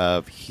power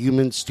of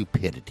human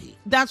stupidity.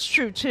 That's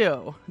true,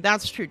 too.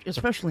 That's true,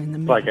 especially in the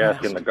It's Midwest. like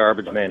asking the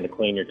garbage man to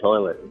clean your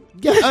toilet.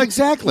 Yeah,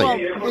 exactly. Well,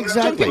 Don't get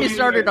exactly. me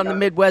started on the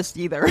Midwest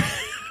either.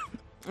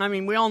 I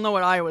mean, we all know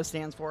what Iowa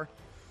stands for.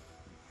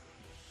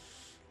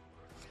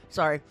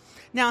 Sorry.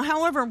 Now,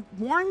 however,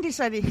 Warren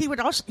decided he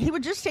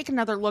would just take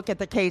another look at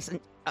the case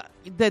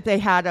that they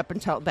had up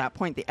until that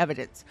point, the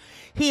evidence.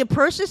 He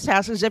approached his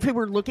task as if he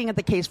were looking at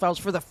the case files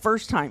for the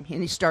first time,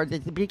 and he started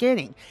at the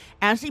beginning.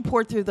 As he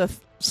poured through the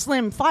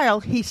slim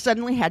file, he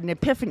suddenly had an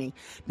epiphany.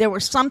 There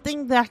was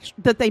something that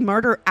the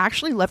murderer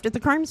actually left at the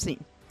crime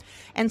scene.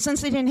 And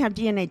since they didn't have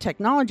DNA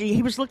technology,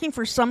 he was looking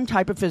for some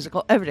type of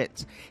physical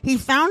evidence. He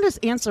found his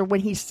answer when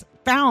he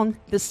found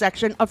the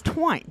section of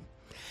twine.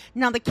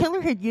 Now, the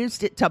killer had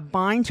used it to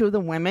bind two of the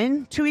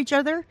women to each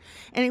other,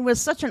 and it was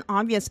such an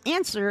obvious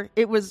answer,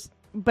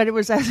 but it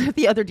was as if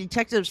the other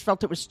detectives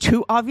felt it was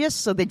too obvious,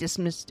 so they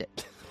dismissed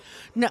it.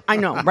 No, I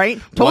know, right?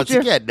 Told Once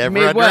you. again, never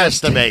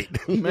Midwest.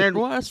 underestimate.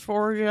 Midwest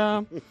for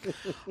you.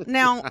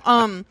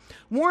 Now,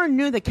 Warren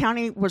knew the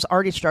county was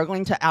already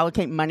struggling to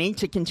allocate money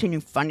to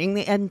continue funding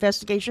the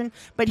investigation,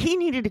 but he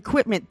needed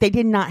equipment they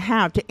did not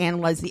have to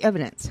analyze the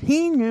evidence.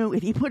 He knew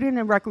if he put in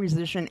a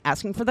requisition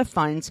asking for the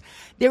funds,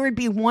 there would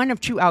be one of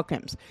two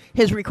outcomes.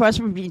 His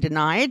request would be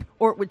denied,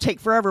 or it would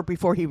take forever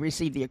before he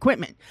received the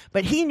equipment.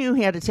 But he knew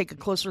he had to take a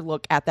closer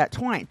look at that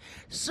twine.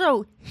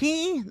 So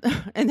and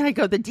then I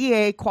go, the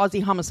DA,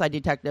 quasi-homicide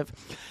detective,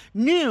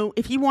 knew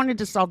if he wanted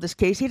to solve this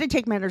case, he had to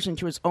take matters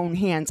into his own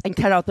hands and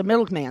cut out the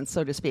middleman,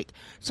 so to speak.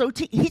 So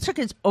he took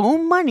his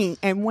own money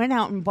and went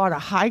out and bought a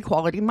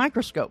high-quality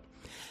microscope.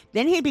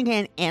 Then he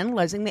began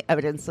analyzing the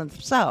evidence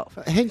himself.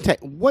 Hang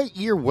tight. What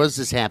year was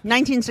this happening?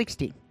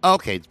 1960.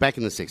 Okay, it's back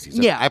in the 60s.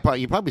 Yeah.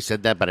 You probably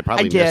said that, but I I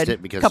probably did missed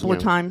it because a couple of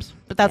times,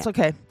 but that's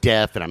okay.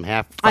 Deaf and I'm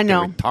half I fucking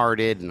know.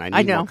 retarded and I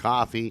need know. more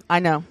coffee. I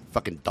know.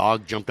 Fucking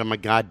dog jumped on my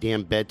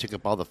goddamn bed, took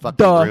up all the fucking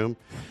Duh. room.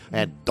 I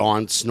had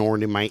Dawn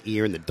snoring in my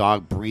ear and the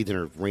dog breathing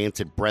her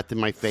rancid breath in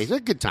my face.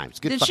 Good times.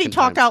 Good Did she fucking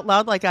talk times. out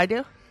loud like I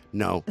do?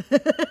 No,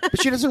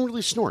 but she doesn't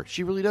really snore.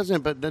 She really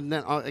doesn't. But then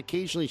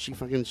occasionally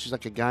she's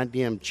like a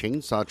goddamn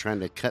chainsaw trying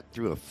to cut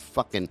through a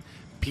fucking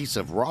piece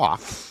of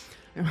rock.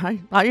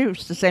 I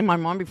used to say my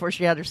mom before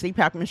she had her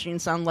CPAP machine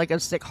sounded like a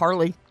sick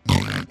Harley.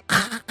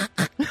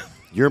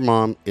 Your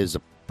mom is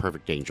a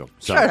perfect angel.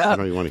 So Shut up. I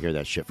don't even want to hear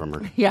that shit from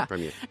her. Yeah.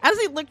 From you. As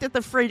he looked at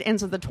the frayed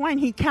ends of the twine,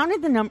 he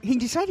counted the number. He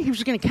decided he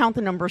was going to count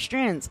the number of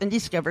strands and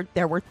discovered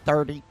there were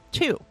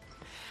 32.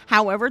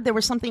 However, there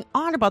was something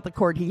odd about the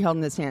cord he held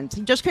in his hands.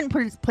 He just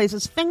couldn't place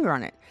his finger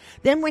on it.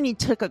 Then when he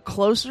took a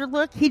closer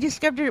look, he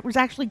discovered it was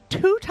actually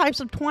two types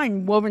of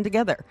twine woven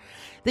together.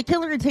 The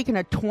killer had taken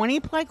a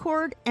 20-ply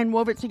cord and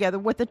wove it together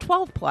with a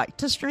 12-ply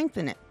to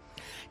strengthen it.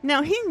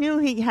 Now, he knew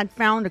he had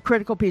found a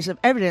critical piece of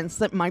evidence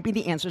that might be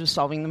the answer to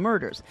solving the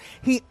murders.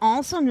 He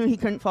also knew he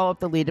couldn't follow up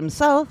the lead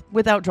himself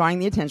without drawing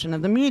the attention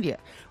of the media,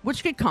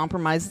 which could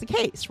compromise the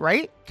case,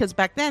 right? because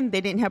back then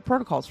they didn't have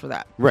protocols for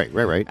that. Right.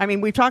 I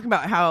mean, we've talked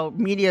about how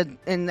media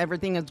and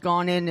everything has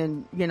gone in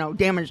and,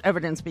 damaged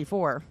evidence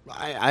before.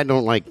 I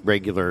don't like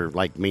regular,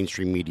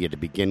 mainstream media to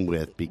begin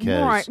with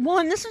because... Right. Well,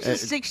 and this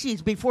is the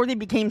 60s before they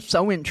became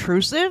so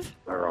intrusive.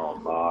 They're all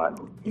not.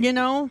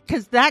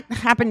 Because that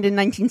happened in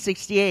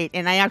 1968,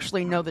 and I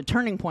actually know the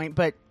turning point,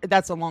 but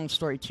that's a long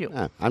story, too.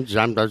 I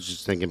was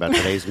just thinking about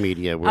today's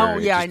media where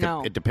I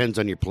know. It depends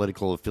on your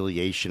political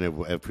affiliation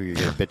of who you're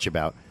going to bitch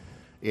about.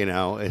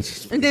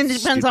 It's And then it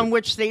depends stupid. on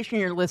which station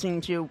you're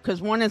listening to,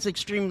 because one is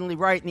extremely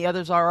right and the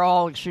others are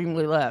all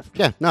extremely left.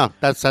 Yeah, no,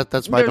 that's why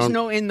There's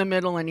no in the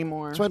middle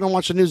anymore. That's why I don't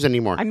watch the news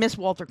anymore. I miss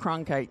Walter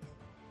Cronkite.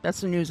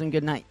 That's the news and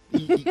good night.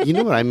 You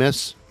know what I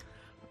miss?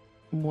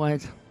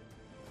 What?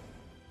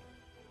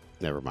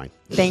 Never mind.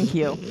 Thank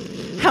you.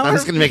 I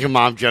was going to make a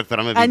mom joke, but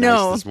I'm going to be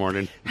nice this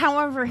morning.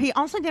 However, he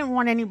also didn't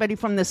want anybody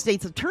from the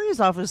state's attorney's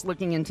office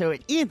looking into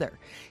it either.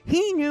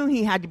 He knew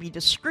he had to be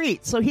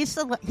discreet, so he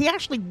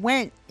actually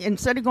went,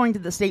 instead of going to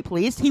the state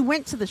police, he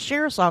went to the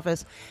sheriff's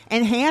office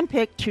and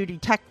handpicked 2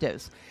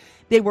 detectives.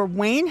 They were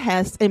Wayne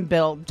Hess and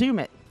Bill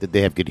Dummett. Did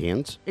they have good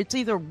hands? It's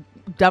either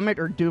Dummett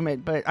or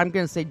Doomit, but I'm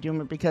going to say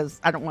Doomit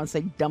because I don't want to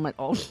say Dummett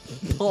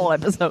all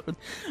episode.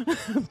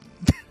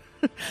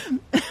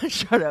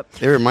 Shut up.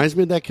 It reminds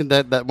me of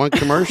that one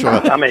commercial.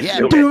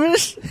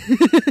 Doomus.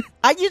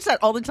 I use that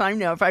all the time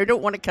now. If I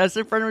don't want to cuss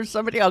in front of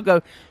somebody, I'll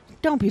go,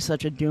 "Don't be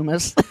such a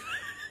doomus."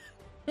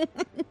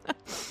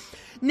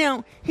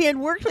 Now, he had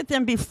worked with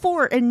them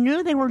before and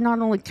knew they were not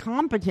only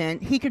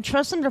competent, he could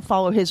trust them to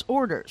follow his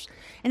orders.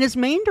 And his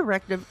main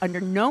directive,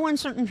 under no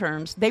uncertain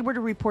terms, they were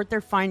to report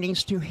their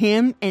findings to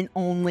him and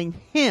only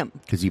him.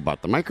 Because he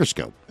bought the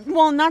microscope.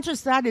 Well, not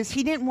just that, is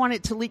he didn't want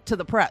it to leak to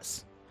the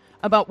press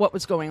about what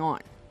was going on.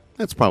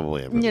 That's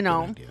probably a really good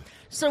idea.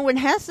 So when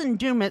Hess and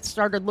Dummett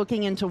started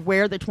looking into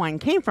where the twine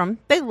came from,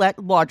 they let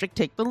Logic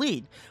take the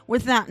lead.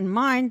 With that in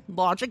mind,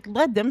 Logic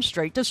led them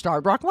straight to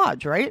Starved Rock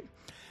Lodge, right?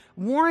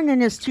 Warren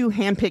and his 2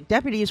 handpicked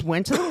deputies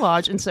went to the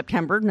lodge in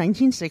September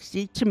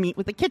 1960 to meet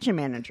with the kitchen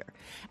manager.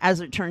 As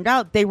it turned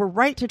out, they were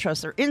right to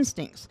trust their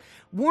instincts.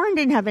 Warren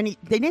didn't have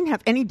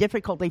any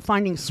difficulty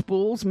finding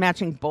spools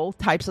matching both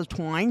types of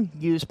twine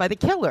used by the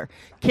killer.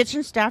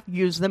 Kitchen staff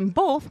used them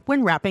both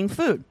when wrapping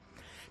food.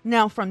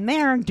 Now, from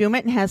there,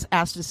 Dummett has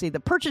asked to see the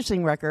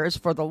purchasing records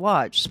for the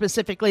lodge,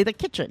 specifically the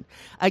kitchen.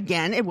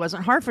 Again, it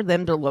wasn't hard for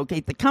them to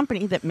locate the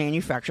company that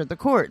manufactured the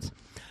cords.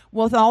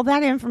 With all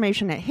that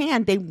information at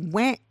hand,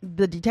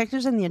 the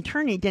detectives and the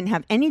attorney didn't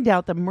have any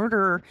doubt the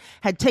murderer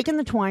had taken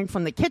the twine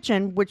from the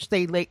kitchen, which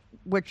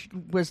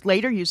was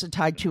later used to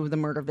tie 2 of the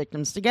murder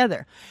victims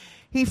together.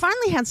 He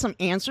finally had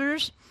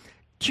answers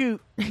to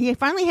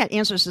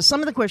some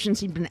of the questions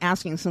he'd been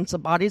asking since the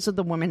bodies of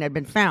the women had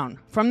been found.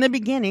 From the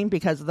beginning,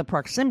 because of the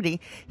proximity,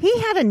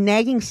 he had a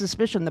nagging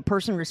suspicion the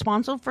person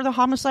responsible for the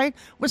homicide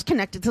was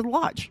connected to the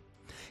lodge.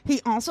 He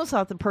also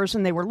thought the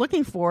person they were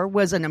looking for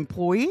was an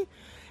employee,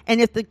 and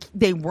if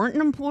they weren't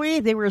an employee,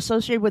 they were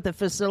associated with the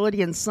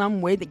facility in some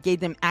way that gave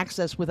them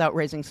access without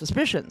raising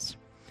suspicions.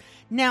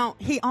 Now,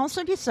 he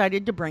also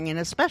decided to bring in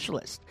a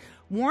specialist.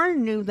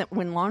 Warren knew that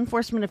when law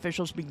enforcement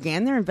officials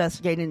began their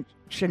investigation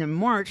in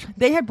March,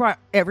 they had brought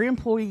every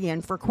employee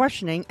in for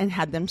questioning and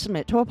had them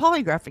submit to a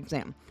polygraph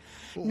exam.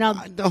 Now,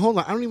 hold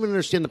on. I don't even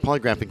understand the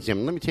polygraph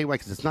exam. Let me tell you why,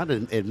 because it's not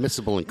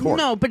admissible in court.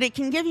 No, but it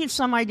can give you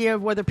some idea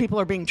of whether people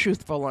are being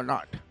truthful or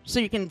not,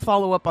 so you can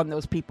follow up on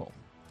those people.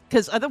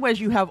 Because otherwise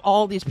you have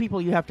all these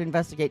people you have to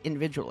investigate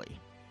individually.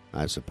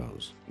 I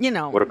suppose.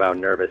 What about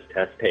nervous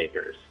test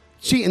takers?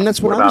 See, and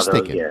that's what I was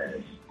thinking.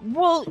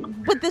 Well,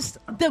 but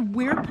the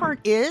weird part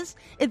is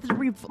the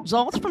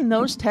results from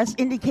those tests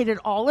indicated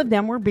all of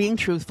them were being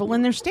truthful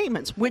in their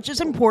statements, which is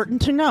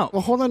important to know.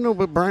 Well, hold on, no,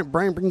 but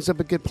Brian brings up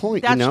a good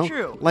point. That's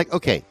true. Like,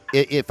 okay,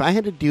 if I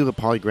had to do the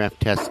polygraph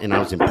test and I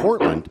was in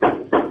Portland,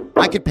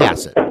 I could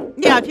pass it.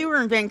 Yeah, if you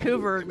were in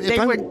Vancouver,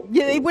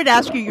 they would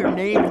ask you your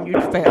name and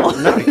you'd fail.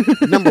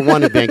 Number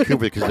one in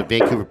Vancouver, because the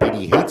Vancouver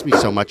PD hates me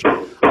so much,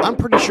 I'm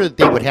pretty sure that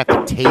they would have to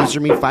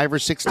taser me 5 or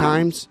 6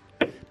 times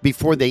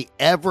before they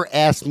ever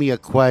asked me a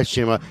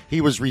question.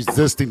 He was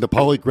resisting the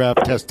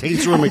polygraph test.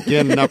 Taser him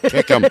again and I'll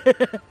kick him.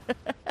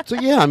 So,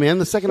 yeah, man,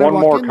 the second I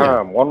walk in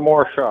there. One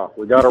more shot.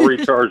 We got to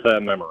recharge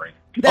that memory.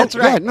 That's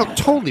right. Yeah, no,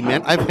 totally,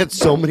 man. I've had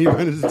so many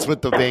run-ins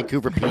with the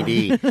Vancouver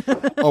PD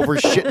over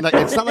shit.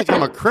 It's not like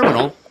I'm a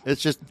criminal.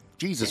 It's just,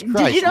 Jesus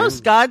Christ. Did you know man.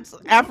 Scott's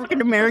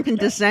African-American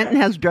descent and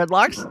has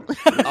dreadlocks?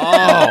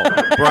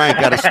 Oh, Brian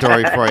got a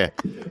story for you.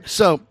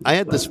 So I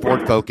had this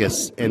Ford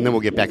Focus, and then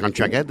we'll get back on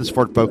track. I had this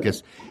Ford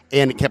Focus,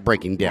 and it kept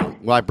breaking down.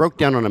 Well, I broke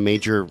down on a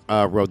major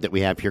road that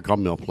we have here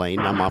called Mill Plain.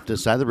 I'm off to the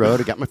side of the road.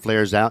 I got my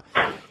flares out.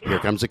 Here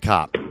comes a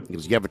cop. He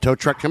goes, "You have a tow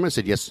truck coming?" I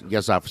said,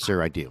 yes,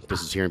 officer, I do.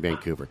 This is here in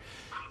Vancouver.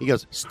 He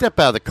goes, "Step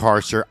out of the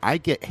car, sir." I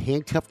get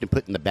handcuffed and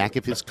put in the back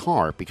of his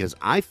car because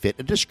I fit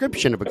a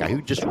description of a guy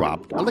who just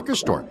robbed a liquor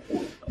store,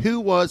 who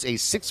was a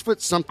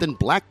 6-foot-something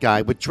black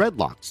guy with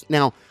dreadlocks.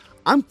 Now,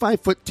 I'm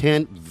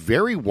 5'10",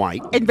 very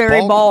white. And very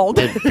bald.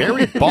 And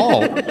very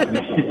bald.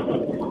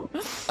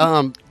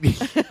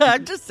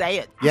 Just say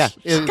it. Yeah.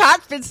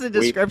 Scott fits the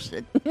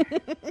description.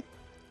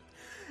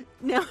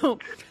 No.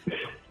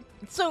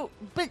 So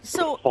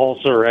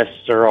False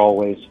arrests are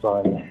always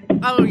fun.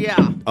 oh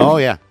yeah. Oh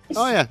yeah.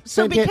 Oh yeah.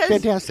 So because-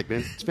 fantastic,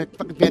 man. It's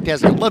fucking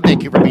fantastic. I love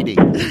Vancouver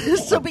PD.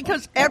 So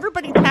because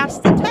everybody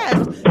passed the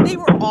test, they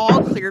were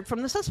all cleared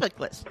from the suspect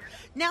list.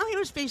 Now he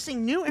was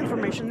facing new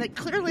information that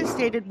clearly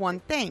stated one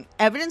thing.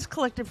 Evidence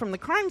collected from the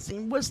crime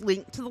scene was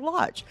linked to the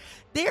lodge.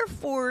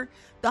 Therefore,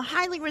 the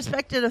highly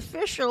respected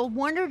official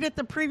wondered if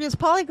the previous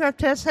polygraph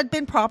test had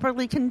been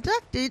properly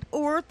conducted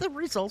or if the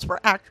results were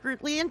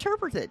accurately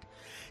interpreted.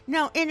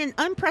 Now, in an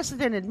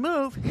unprecedented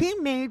move, he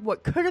made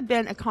what could have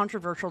been a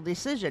controversial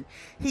decision.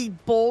 He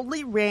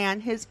boldly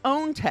ran his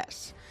own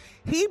tests.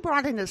 He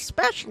brought in a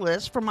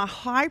specialist from a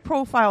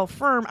high-profile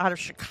firm out of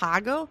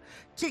Chicago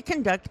to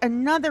conduct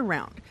another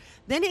round.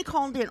 Then he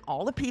called in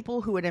all the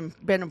people who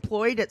had been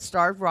employed at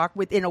Starved Rock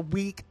within a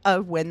week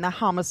of when the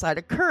homicide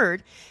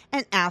occurred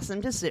and asked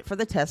them to sit for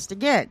the test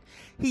again.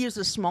 He used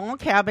a small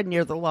cabin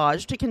near the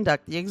lodge to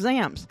conduct the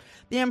exams.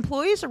 The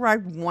employees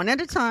arrived one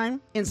at a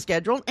time in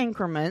scheduled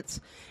increments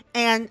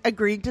and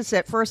agreed to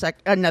sit for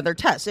another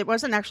test. It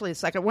wasn't actually a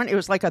second one. It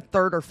was like a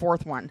third or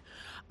fourth one.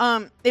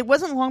 It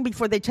wasn't long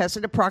before they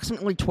tested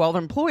approximately 12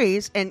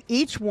 employees, and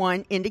each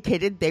one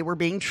indicated they were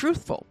being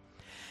truthful.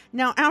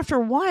 Now, after a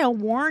while,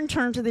 Warren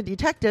turned to the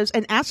detectives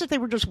and asked if they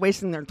were just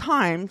wasting their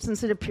time,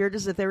 since it appeared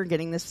as if they were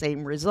getting the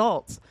same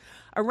results.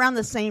 Around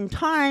the same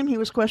time he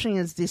was questioning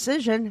his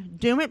decision,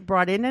 Dumit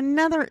brought in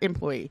another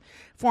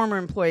former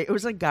employee. It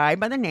was a guy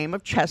by the name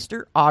of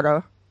Chester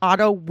Otto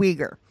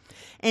Weger.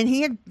 And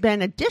he had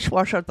been a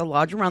dishwasher at the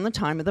lodge around the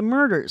time of the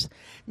murders.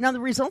 Now, the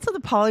results of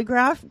the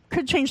polygraph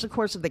would change the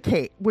course of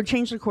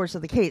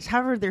the case.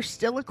 However, there's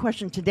still a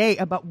question today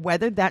about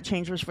whether that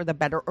change was for the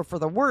better or for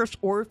the worse,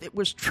 or if it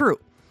was true.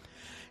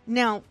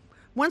 Now,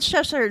 once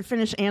Chester had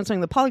finished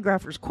answering the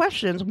polygrapher's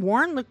questions,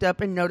 Warren looked up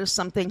and noticed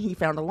something he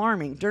found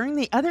alarming. During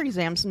the other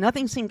exams,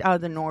 nothing seemed out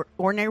of the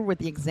ordinary with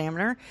the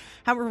examiner.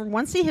 However,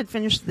 once he had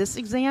finished this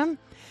exam,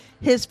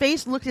 his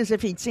face looked as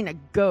if he'd seen a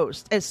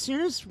ghost. As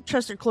soon as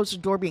Chester closed the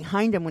door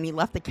behind him when he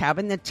left the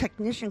cabin, the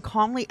technician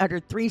calmly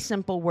uttered 3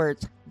 simple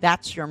words,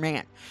 "That's your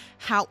man."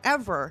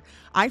 However,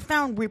 I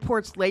found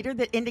reports later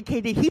that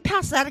indicated he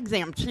passed that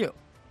exam too.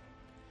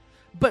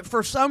 But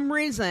for some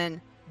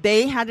reason,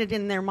 they had it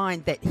in their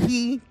mind that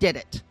he did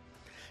it.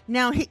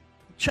 Now,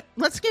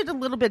 let's get a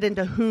little bit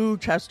into who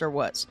Chester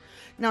was.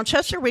 Now,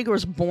 Chester Weger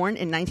was born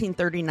in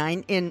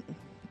 1939 in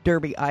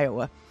Derby,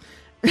 Iowa.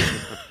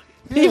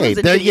 Hey,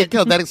 there you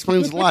go. That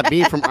explains a lot.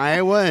 Being from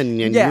Iowa and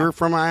Yeah. you're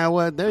from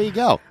Iowa, there you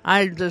go.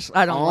 I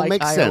don't All like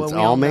makes Iowa. sense. We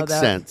All know makes that.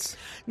 sense.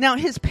 Now,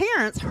 his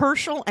parents,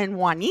 Herschel and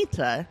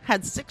Juanita,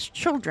 had 6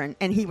 children,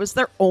 and he was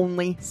their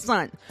only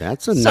son.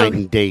 That's a night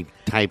and day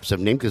types of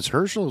name, because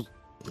Herschel's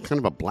kind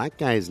of a black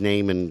guy's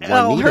name, and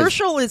Well, Juanita's-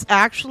 Herschel is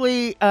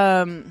actually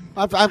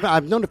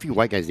I've known a few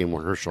white guys named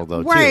Herschel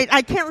though. right. Too.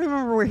 I can't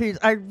remember where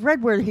I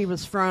read where he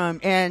was from,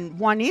 and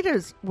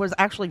Juanita's was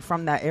actually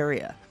from that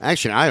area.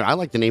 Actually, I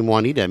like the name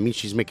Juanita. It means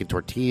she's making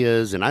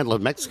tortillas, and I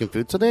love Mexican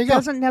food. So there you go.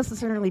 Doesn't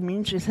necessarily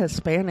mean she's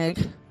Hispanic.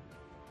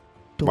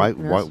 Why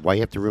Dorkness. you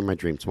have to ruin my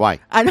dreams? Why?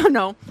 I don't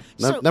know.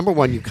 So, Number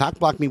one, you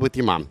cockblock me with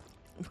your mom,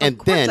 and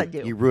course then I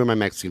do. you ruin my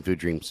Mexican food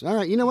dreams. All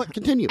right, you know what?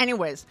 Continue.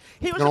 anyways,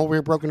 he was Going over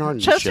your broken heart.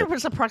 And Chester shit.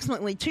 was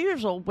approximately 2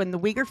 years old when the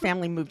Weger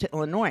family moved to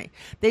Illinois.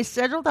 They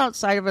settled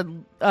outside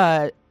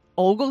of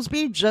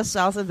Oglesby, just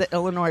south of the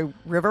Illinois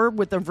River,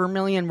 with the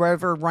Vermilion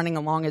River running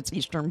along its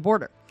eastern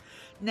border.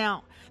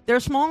 Now, their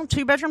small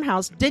 2-bedroom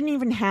house didn't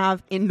even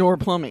have indoor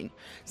plumbing.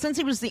 Since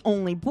he was the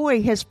only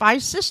boy, his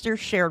 5 sisters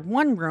shared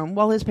one room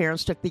while his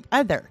parents took the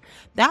other.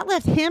 That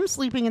left him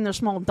sleeping in their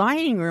small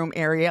dining room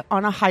area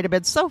on a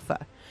hide-a-bed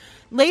sofa.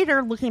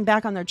 Later, looking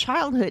back on their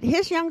childhood,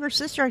 his younger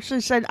sister actually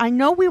said, "I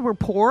know we were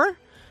poor.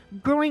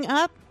 Growing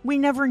up, we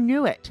never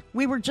knew it.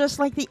 We were just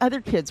like the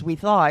other kids, we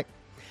thought."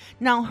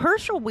 Now,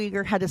 Herschel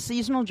Weger had a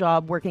seasonal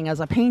job working as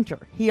a painter.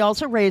 He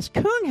also raised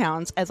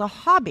coonhounds as a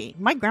hobby.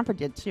 My grandpa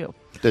did too.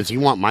 Does he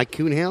want my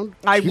coonhound?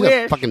 I She's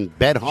wish. a fucking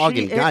bed hog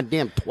She and is-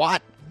 goddamn twat.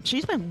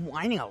 She's been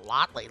whining a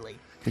lot lately.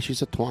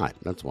 She's a twat.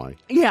 That's why.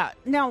 Yeah.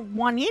 Now,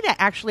 Juanita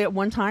actually at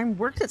one time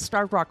worked at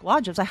Starved Rock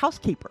Lodge as a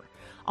housekeeper.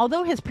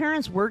 Although his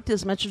parents worked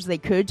as much as they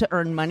could to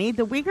earn money,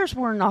 the Wegers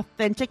were an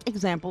authentic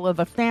example of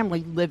a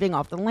family living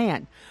off the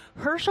land.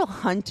 Herschel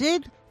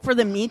hunted for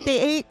the meat they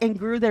ate and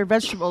grew their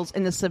vegetables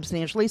in a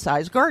substantially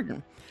sized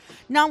garden.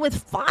 Now, with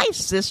 5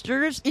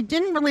 sisters, it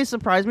didn't really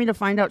surprise me to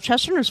find out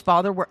Chester and his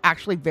father were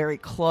actually very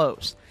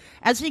close.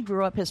 As he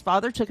grew up, his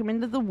father took him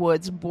into the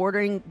woods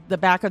bordering the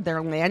back of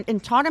their land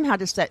and taught him how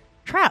to set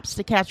traps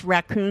to catch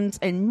raccoons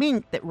and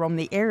mink that roamed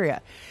the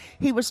area.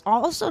 He was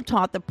also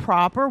taught the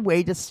proper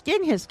way to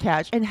skin his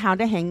catch and how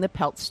to hang the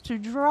pelts to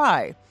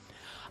dry.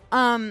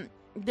 And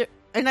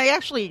I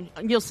actually,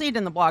 you'll see it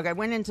in the blog, I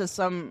went into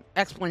some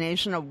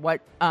explanation of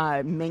what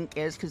mink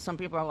is, because some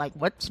people are like,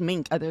 what's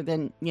mink other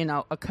than,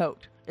 a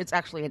coat? It's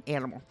actually an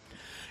animal.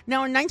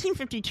 Now, in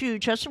 1952,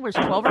 Chester was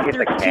 12 or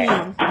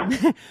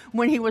 13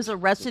 when he was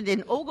arrested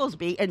in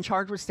Oglesby and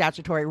charged with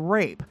statutory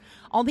rape.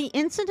 Although the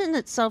incident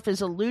itself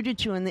is alluded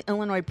to in the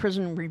Illinois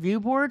Prison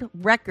Review Board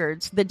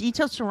records, the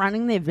details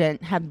surrounding the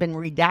event have been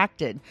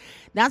redacted.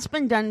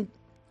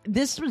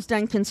 This was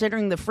done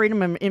considering the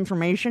Freedom of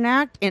Information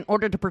Act in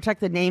order to protect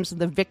the names of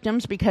the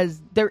victims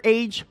because of their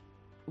age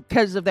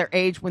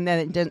when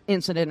the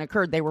incident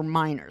occurred. They were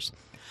minors.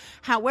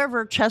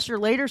 However, Chester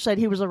later said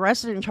he was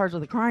arrested and charged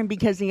with the crime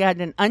because he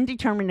had an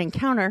undetermined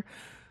encounter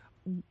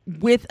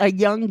with a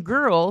young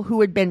girl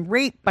who had been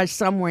raped by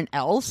someone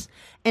else,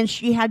 and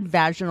she had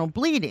vaginal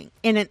bleeding.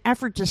 In an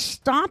effort to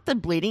stop the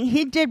bleeding,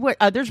 he did what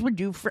others would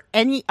do for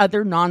any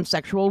other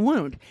non-sexual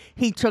wound.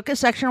 He took a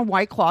section of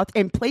white cloth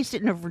and placed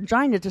it in her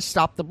vagina to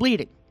stop the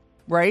bleeding,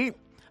 right?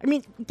 I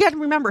mean, you got to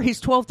remember,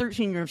 he's 12,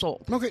 13 years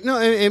old. Okay,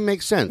 no, it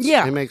makes sense.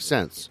 Yeah. It makes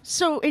sense.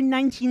 So in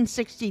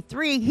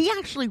 1963, he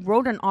actually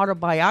wrote an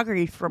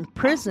autobiography from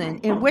prison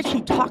in which he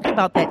talked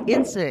about that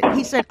incident.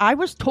 He said, I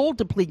was told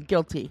to plead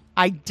guilty.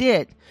 I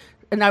did.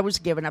 And I was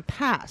given a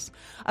pass.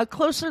 A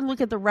closer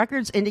look at the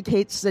records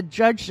indicates the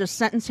judge just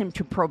sentenced him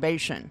to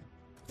probation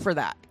for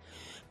that.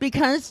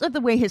 Because of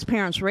the way his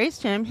parents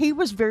raised him, he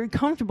was very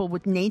comfortable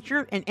with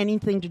nature and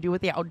anything to do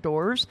with the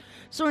outdoors.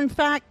 So, in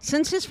fact,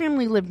 since his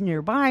family lived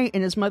nearby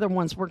and his mother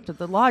once worked at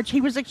the lodge, he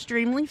was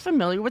extremely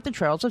familiar with the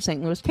trails of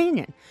St. Louis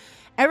Canyon.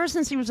 Ever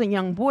since he was a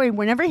young boy,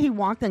 whenever he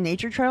walked the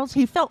nature trails,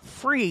 he felt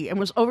free and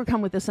was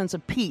overcome with a sense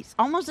of peace.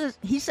 Almost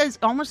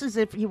as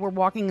if he were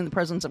walking in the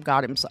presence of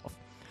God himself.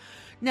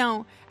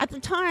 Now, at the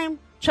time,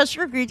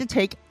 Chester agreed to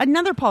take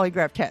another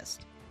polygraph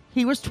test.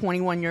 He was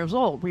 21 years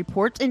old.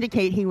 Reports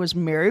indicate he was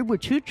married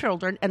with 2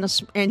 children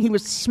and he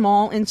was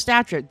small in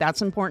stature.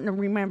 That's important to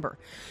remember.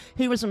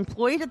 He was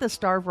employed at the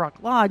Starved Rock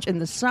Lodge in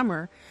the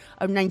summer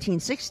of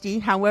 1960.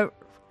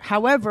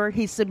 However,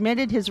 he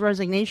submitted his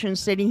resignation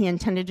stating he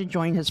intended to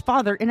join his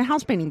father in a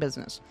house painting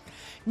business.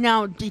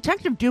 Now,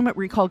 Detective Dummett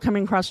recalled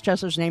coming across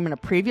Chester's name in a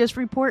previous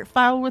report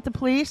filed with the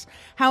police.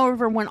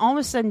 However, when all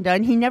was said and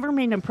done, he never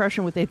made an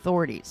impression with the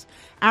authorities.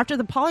 After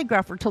the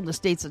polygrapher told the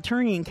state's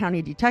attorney and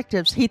county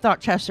detectives he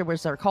thought Chester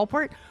was their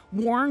culprit,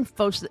 Warren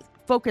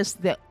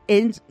focused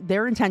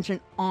their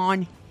attention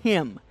on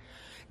him.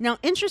 Now,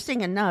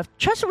 interesting enough,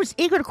 Chester was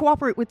eager to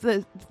cooperate with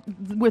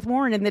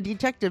Warren and the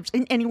detectives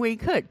in any way he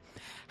could.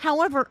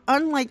 However,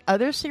 unlike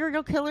other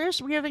serial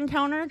killers we have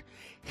encountered,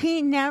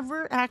 he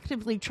never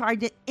actively tried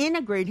to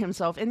integrate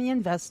himself in the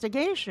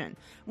investigation.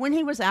 When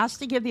he was asked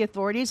to give the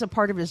authorities a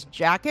part of his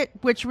jacket,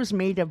 which was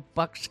made of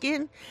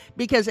buckskin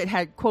because it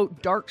had,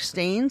 quote, dark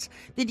stains,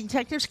 the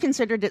detectives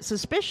considered it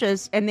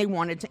suspicious and they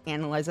wanted to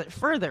analyze it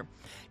further.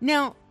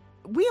 Now,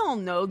 we all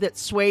know that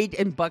suede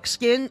and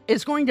buckskin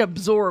is going to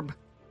absorb,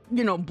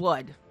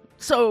 blood.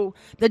 So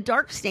the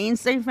dark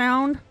stains they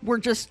found were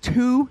just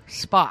 2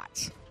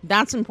 spots.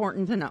 That's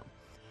important to know.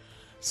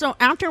 So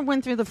after it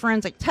went through the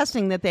forensic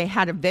testing that they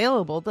had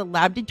available, the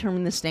lab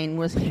determined the stain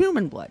was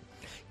human blood.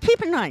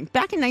 Keep in mind,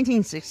 back in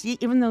 1960,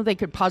 even though they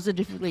could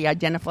positively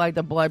identify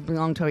the blood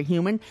belonged to a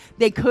human,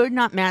 they could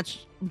not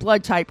match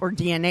blood type or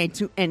DNA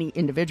to any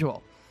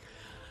individual.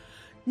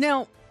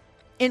 Now,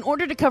 in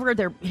order to cover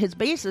his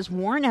bases,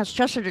 Warren asked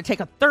Chester to take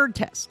a 3rd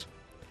test.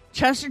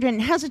 Chester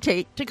didn't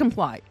hesitate to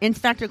comply. In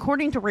fact,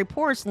 according to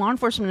reports, law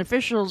enforcement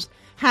officials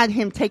had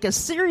him take a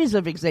series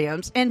of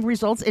exams, and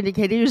results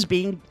indicated he was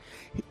being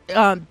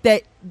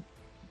that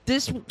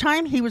this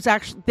time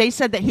they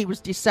said that he was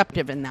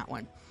deceptive in that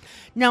one.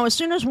 Now, as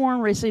soon as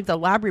Warren received the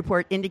lab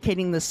report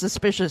indicating the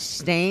suspicious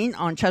stain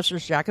on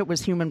Chester's jacket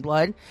was human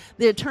blood,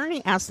 the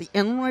attorney asked the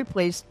Illinois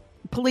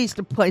police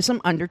to place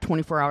him under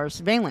 24-hour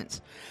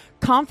surveillance.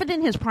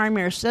 Confident his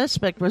primary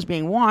suspect was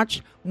being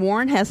watched,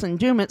 Warren, Hess, and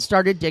Dummett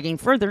started digging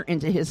further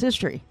into his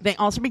history. They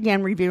also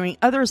began reviewing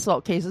other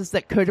assault cases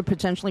that could have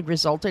potentially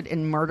resulted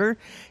in murder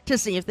to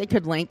see if they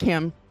could link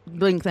them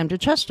to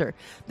Chester.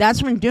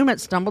 That's when Dummett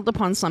stumbled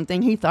upon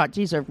something he thought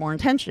deserved more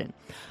attention.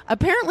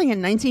 Apparently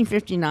in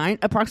 1959,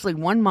 approximately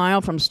 1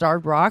 mile from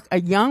Starved Rock, a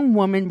young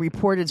woman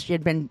reported she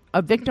had been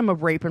a victim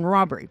of rape and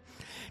robbery.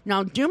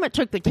 Now, Dummett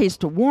took the case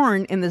to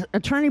Warren, and the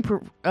attorney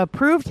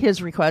approved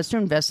his request to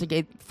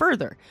investigate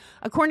further.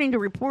 According to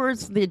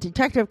reports, the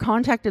detective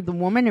contacted the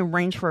woman and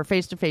arranged for a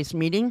face-to-face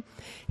meeting.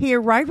 He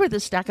arrived with a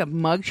stack of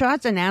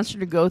mugshots and asked her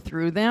to go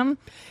through them,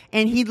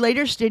 and he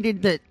later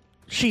stated that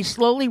she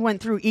slowly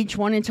went through each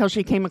one until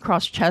she came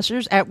across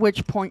Chester's, at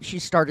which point she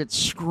started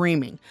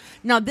screaming.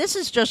 Now, this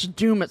is just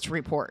Dummett's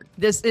report.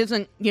 This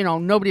isn't,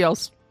 nobody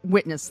else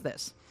witnessed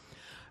this.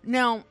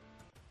 Now,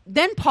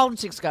 then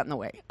politics got in the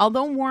way.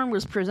 Although Warren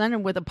was presented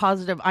with a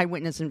positive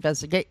eyewitness in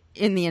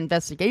the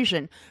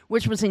investigation,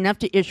 which was enough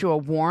to issue a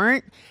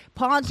warrant,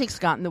 politics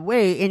got in the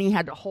way and he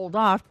had to hold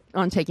off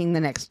on taking the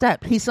next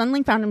step. He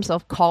suddenly found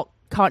himself caught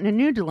in a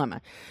new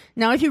dilemma.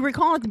 Now, if you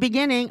recall at the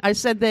beginning, I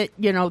said that,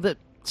 the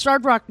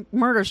Starved Rock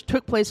murders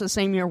took place the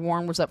same year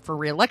Warren was up for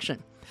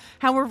re-election.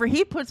 However,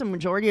 he put the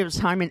majority of his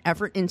time and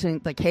effort into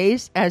the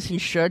case, as he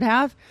should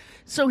have,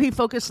 so he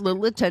focused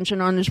little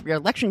attention on his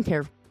re-election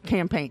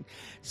campaign.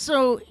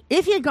 So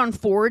if he had gone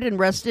forward and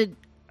rested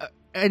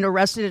and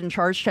arrested and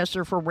charged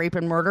Chester for rape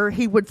and murder,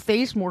 he would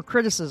face more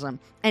criticism,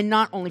 and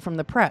not only from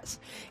the press.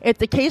 If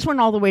the case went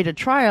all the way to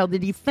trial, the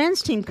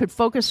defense team could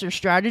focus their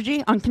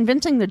strategy on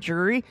convincing the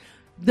jury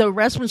the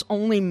arrest was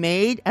only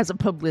made as a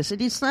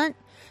publicity stunt.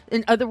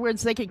 In other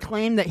words, they could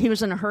claim that he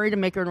was in a hurry to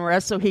make an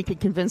arrest so he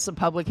could convince the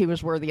public he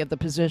was worthy of the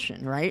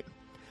position, right?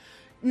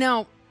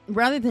 Now,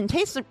 rather than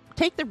take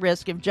the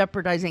risk of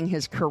jeopardizing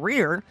his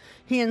career,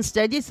 he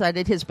instead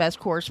decided his best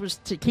course was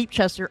to keep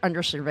Chester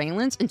under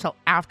surveillance until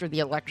after the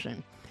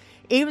election.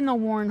 Even though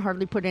Warren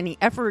hardly put any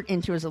effort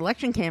into his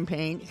election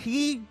campaign,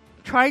 he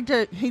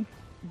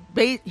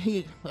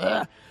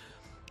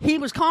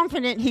was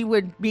confident he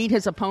would beat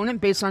his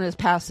opponent based on his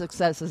past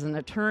success as an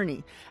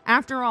attorney.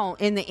 After all,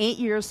 in the 8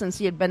 years since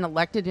he had been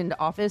elected into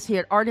office, he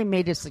had already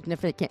made a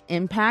significant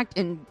impact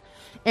in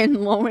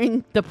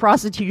lowering the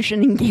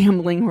prostitution and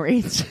gambling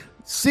rates.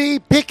 See,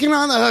 picking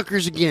on the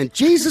hookers again.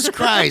 Jesus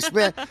Christ,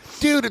 man.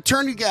 Dude,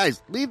 attorney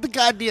guys, leave the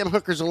goddamn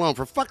hookers alone,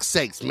 for fuck's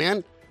sakes,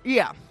 man.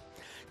 Yeah.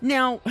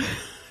 Now,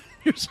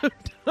 you're so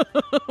dumb.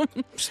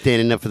 I'm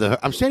standing up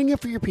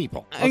for your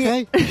people,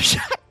 okay?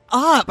 Shut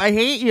up. I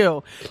hate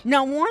you.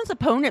 Now, Warren's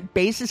opponent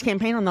based his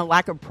campaign on the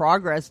lack of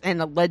progress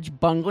and alleged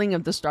bungling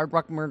of the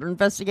Starbuck murder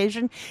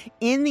investigation.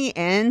 In the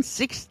end,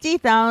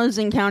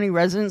 60,000 county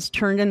residents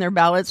turned in their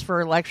ballots for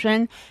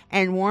election,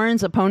 and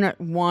Warren's opponent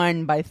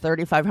won by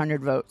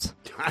 3,500 votes.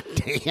 God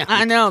damn.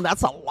 I know,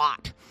 that's a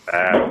lot.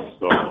 That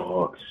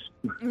sucks.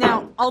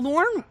 Now,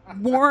 although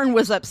Warren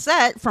was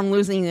upset from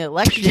losing the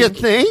election. You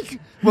think?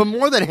 Well,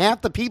 more than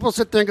half the people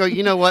sit there and go,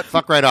 you know what?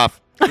 Fuck right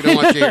off. We don't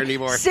want you here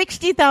anymore.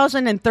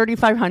 60,000 and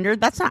 3,500.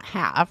 That's not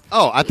half.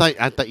 Oh, I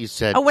thought you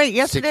said. Oh wait,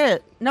 yes it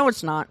is. No,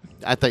 it's not.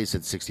 I thought you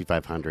said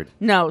 6,500.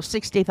 No,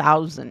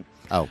 60,000.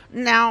 Oh.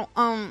 Now,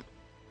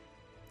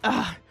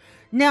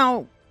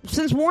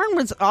 since Warren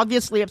was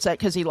obviously upset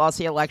because he lost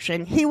the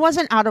election, he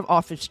wasn't out of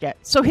office yet.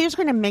 So he was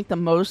going to make the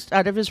most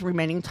out of his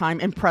remaining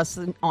time and press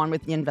on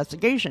with the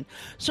investigation.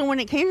 So when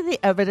it came to the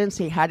evidence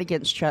he had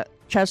against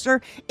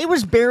Chester, it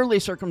was barely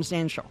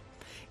circumstantial.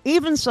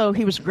 Even so,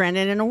 he was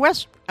granted an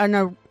arrest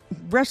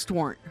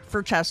warrant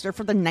for Chester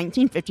for the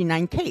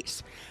 1959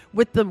 case.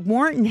 With the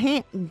warrant in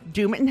hand,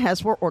 Dumit and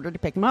Hess were ordered to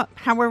pick him up.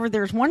 However,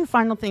 there's one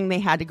final thing they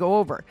had to go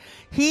over.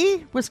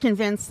 He was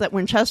convinced that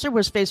when Chester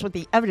was faced with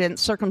the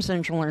evidence,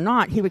 circumstantial or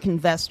not, he would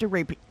confess to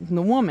raping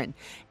the woman.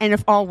 And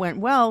if all went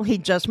well, he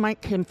just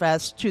might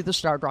confess to the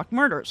Starbuck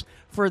murders.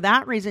 For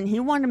that reason,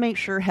 he wanted to make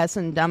sure Hess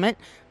and Dumit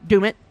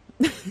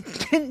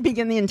didn't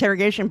begin the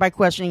interrogation by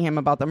questioning him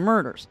about the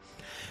murders.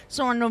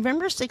 So on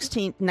November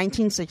 16,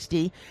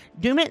 1960,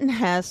 Dumit and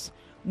Hess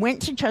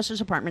went to Chester's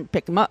apartment to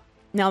pick him up.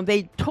 Now,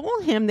 they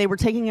told him they were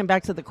taking him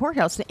back to the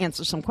courthouse to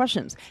answer some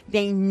questions.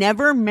 They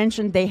never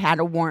mentioned they had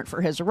a warrant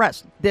for his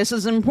arrest. This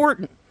is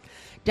important.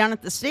 Down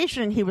at the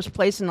station, he was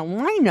placed in a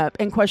lineup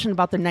and questioned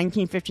about the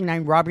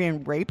 1959 robbery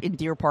and rape in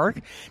Deer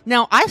Park.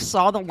 Now, I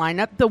saw the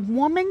lineup. The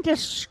woman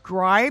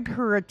described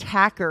her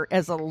attacker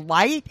as a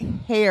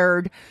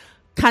light-haired,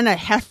 kind of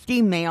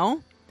hefty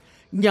male,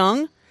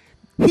 young.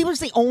 He was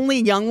the only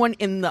young one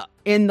in the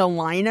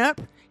lineup.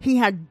 He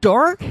had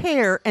dark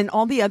hair, and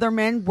all the other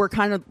men were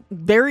kind of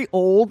very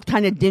old,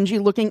 kind of dingy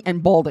looking,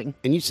 and balding.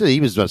 And you said he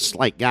was a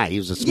slight guy. He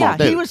was a small dude.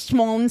 Yeah, he was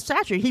small in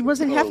stature. He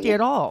wasn't hefty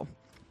at all.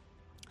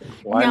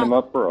 Line him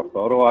up for a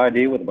photo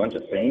ID with a bunch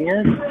of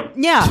seniors?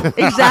 Yeah,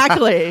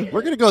 exactly.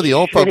 We're going to go to the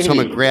old folks home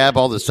and grab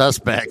all the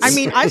suspects. I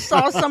mean, I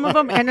saw some of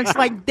them, and it's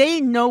like they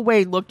no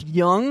way looked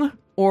young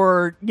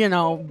or,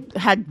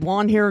 had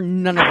blonde hair,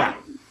 none of that.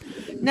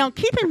 Now,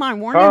 keep in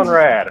mind, Warren...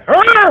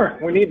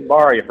 Conrad, we need to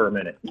borrow you for a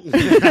minute.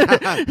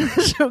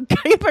 So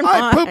keep in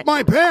mind... I pooped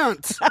my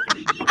pants!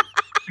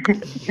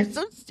 You're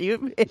so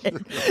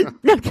stupid.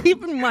 Now,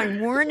 keep in mind,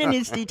 Warren and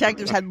his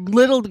detectives had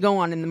little to go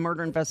on in the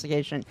murder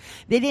investigation.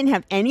 They didn't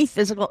have any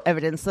physical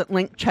evidence that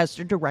linked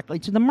Chester directly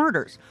to the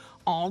murders.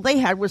 All they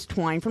had was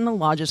twine from the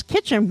lodge's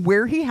kitchen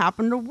where he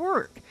happened to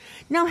work.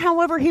 Now,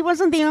 however, he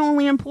wasn't the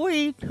only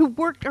employee who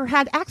worked or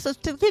had access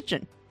to the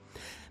kitchen.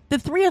 The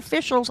three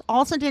officials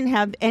also didn't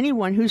have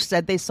anyone who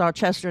said they saw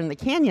Chester in the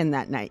canyon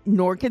that night,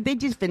 nor could they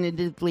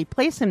definitively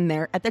place him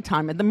there at the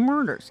time of the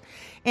murders.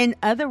 In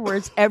other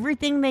words,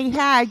 everything they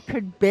had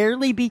could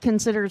barely be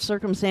considered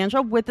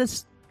circumstantial with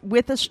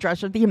a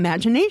stretch of the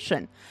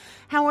imagination.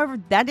 However,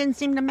 that didn't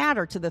seem to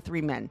matter to the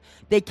three men.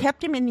 They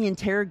kept him in the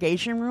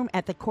interrogation room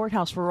at the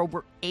courthouse for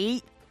over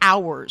 8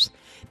 hours.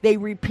 They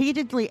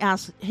repeatedly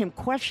asked him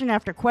question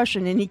after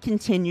question, and he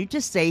continued to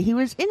say he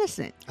was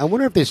innocent. I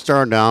wonder if they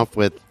started off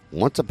with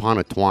once upon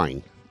a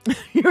twine.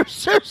 You're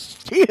so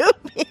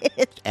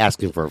stupid.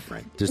 Asking for a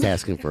friend. Just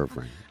asking for a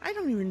friend. I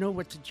don't even know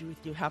what to do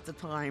with you half the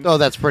time. Oh,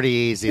 that's pretty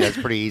easy.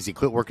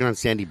 Quit working on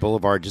Sandy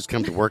Boulevard. Just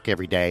come to work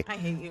every day. I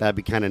hate you. That'd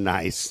be kind of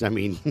nice. I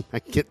mean, I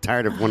get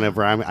tired of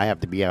whenever I have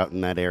to be out in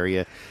that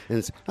area. And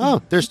it's,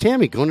 there's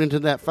Tammy going into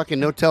that fucking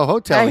no-tell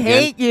hotel I again.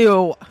 hate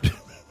you.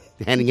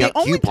 Handing out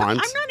coupons.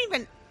 I'm not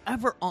even...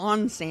 ever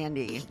on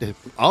Sandy.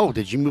 Oh,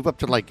 did you move up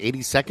to like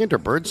 82nd or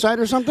Burnside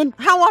or something?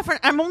 How often?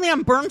 I'm only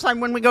on Burnside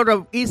when we go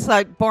to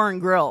Eastside Bar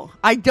and Grill.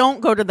 I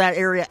don't go to that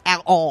area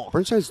at all.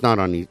 Burnside's not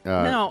on the...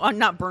 No,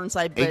 not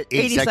Burnside, but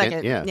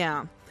 82nd.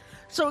 Yeah.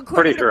 So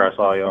Pretty sure I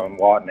saw you on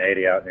Watt and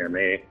 80 out near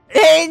me.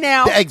 Hey,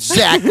 now.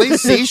 Exactly.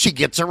 See, she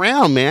gets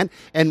around, man.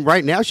 And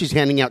right now she's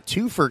handing out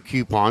 2 for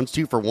coupons,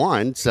 2 for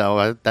 1.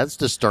 So that's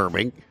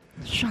disturbing.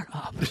 Shut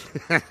up.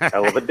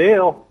 Hell of a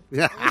deal.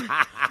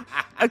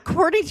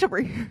 According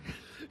to...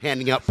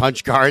 Handing out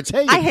punch cards.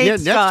 Hey, I hate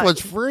next Scott.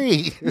 one's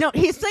free. No,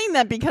 he's saying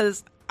that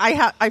because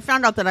I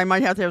found out that I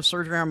might have to have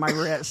surgery on my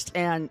wrist,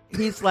 and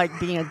he's like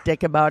being a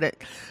dick about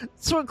it.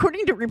 So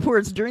according to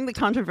reports, during the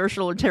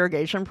controversial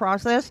interrogation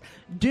process,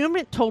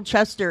 Dumit told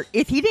Chester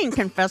if he didn't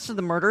confess to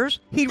the murders,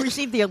 he'd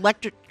receive the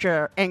electric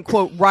chair and,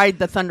 quote, ride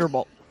the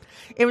Thunderbolt.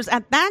 It was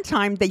at that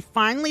time they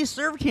finally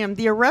served him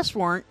the arrest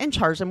warrant and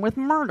charged him with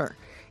murder.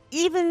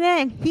 Even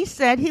then, he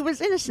said he was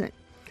innocent.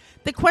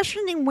 The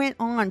questioning went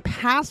on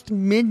past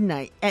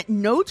midnight. At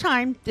no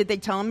time did they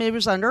tell him he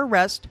was under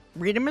arrest,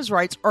 read him his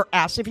rights, or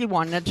ask if he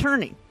wanted an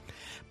attorney.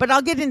 But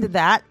I'll get into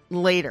that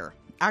later.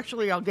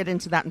 Actually, I'll get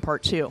into that in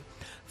part 2.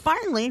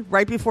 Finally,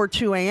 right before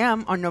 2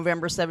 a.m. on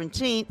November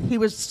 17th, he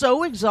was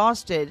so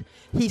exhausted,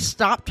 he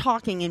stopped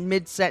talking in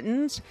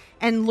mid-sentence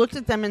and looked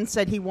at them and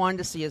said he wanted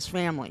to see his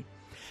family.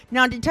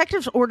 Now,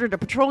 detectives ordered a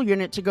patrol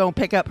unit to go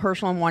pick up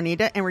Herschel and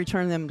Juanita and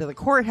return them to the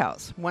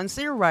courthouse. Once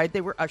they arrived,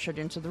 they were ushered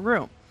into the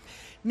room.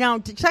 Now,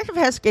 Detective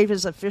Hess gave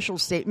his official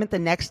statement the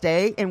next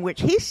day in which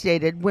he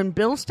stated when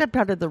Bill stepped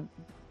out of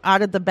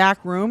the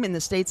back room in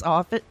the state's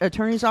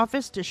attorney's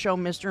office to show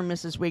Mr. and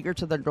Mrs. Weger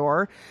to the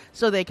door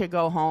so they could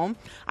go home,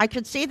 I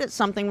could see that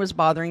something was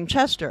bothering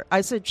Chester.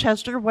 I said,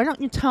 Chester, why don't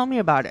you tell me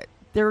about it?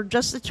 There are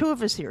just the 2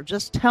 of us here.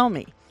 Just tell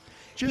me.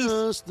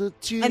 Just the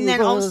 2 and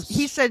then of us.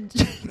 He said,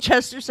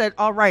 Chester said,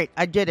 all right,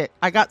 I did it.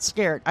 I got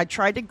scared. I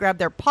tried to grab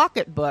their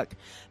pocketbook.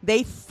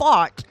 They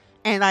fought,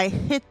 and I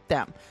hit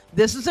them.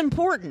 This is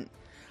important.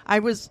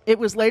 It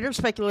was later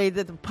speculated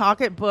that the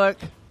pocketbook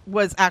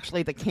was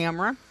actually the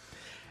camera.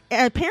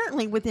 And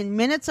apparently, within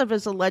minutes of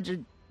his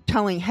alleged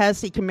telling Hess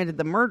he committed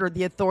the murder,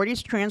 the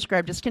authorities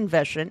transcribed his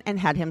confession and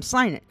had him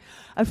sign it.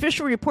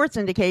 Official reports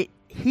indicate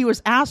he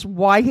was asked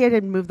why he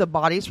had moved the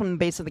bodies from the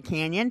base of the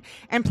canyon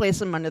and placed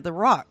them under the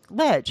rock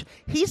ledge.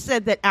 He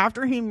said that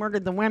after he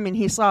murdered the women,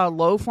 he saw a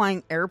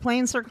low-flying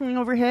airplane circling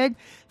overhead.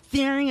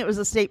 Fearing it was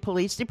the state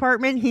police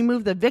department, he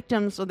moved the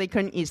victims so they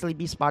couldn't easily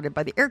be spotted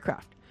by the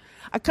aircraft.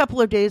 A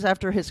couple of days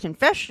after his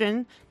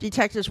confession,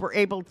 detectives were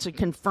able to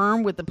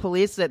confirm with the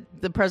police that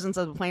the presence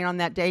of the plane on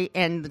that day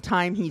and the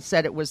time he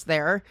said it was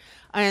there.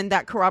 And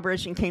that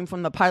corroboration came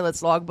from the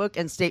pilot's logbook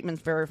and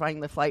statements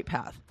verifying the flight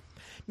path.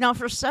 Now,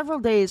 for several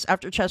days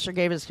after Chester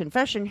gave his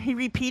confession, he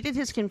repeated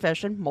his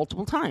confession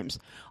multiple times.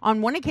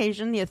 On one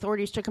occasion, the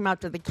authorities took him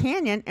out to the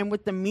canyon, and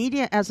with the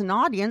media as an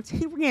audience,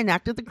 he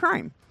reenacted the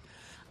crime.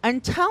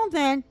 Until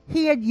then,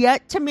 he had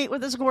yet to meet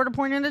with his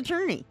court-appointed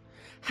attorney.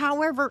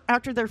 However,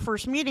 after their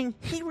first meeting,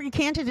 he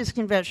recanted his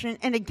confession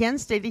and again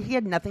stated he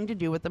had nothing to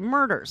do with the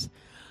murders.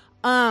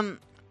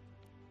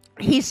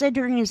 He said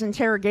during his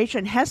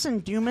interrogation, Hess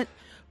and Dumit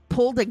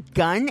pulled a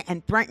gun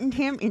and threatened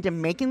him into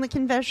making the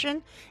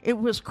confession. It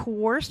was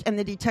coerced, and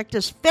the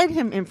detectives fed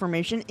him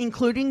information,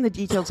 including the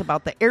details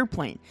about the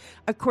airplane.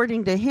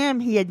 According to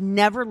him, he had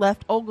never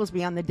left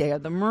Oglesby on the day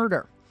of the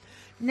murder.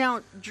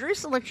 Now, jury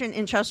selection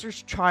in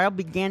Chester's trial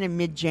began in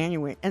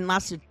mid-January and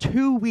lasted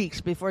 2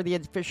 weeks before the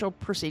official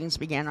proceedings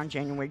began on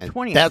January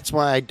 20th. That's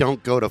why I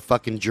don't go to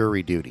fucking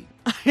jury duty.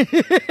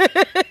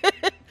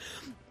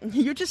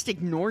 You just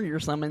ignore your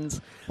summons.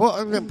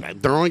 Well,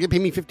 they're only going to pay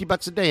me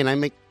 $50 a day, and I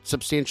make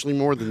substantially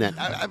more than that.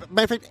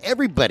 Matter of fact,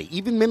 everybody,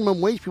 even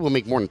minimum wage people,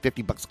 make more than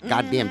 $50 a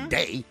goddamn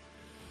day.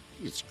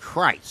 Jesus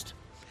Christ!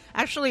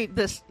 Actually,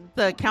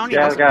 the county You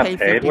guys doesn't got pay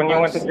paid $50. when you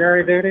went to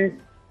jury duty?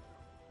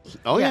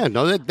 Oh yeah,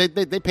 no, they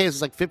pay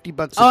us like $50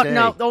 a day. Oh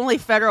no, only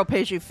federal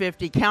pays you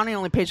 $50. County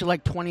only pays you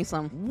like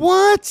 20-some.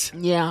 What?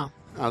 Yeah.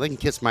 Oh, they can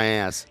kiss my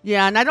ass.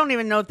 Yeah, and I don't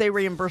even know if they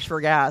reimburse for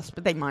gas,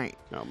 but they might.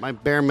 No, my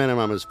bare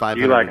minimum is $500.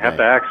 You have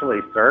to actually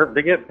serve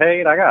to get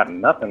paid? I got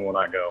nothing when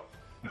I go.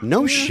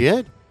 No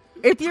shit.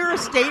 If you're a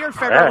state or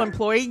federal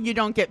employee, you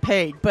don't get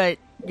paid. But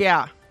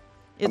yeah,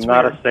 it's I'm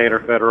not weird. a state or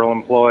federal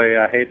employee.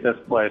 I hate this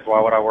place. Why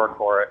would I work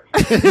for it?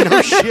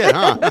 No shit,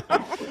 huh?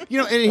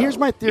 And here's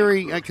my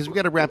theory, because we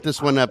got to wrap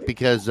this one up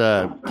because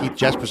Keith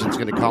Jesperson's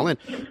going to call in.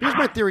 Here's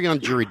my theory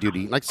on jury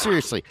duty. Like,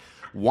 seriously,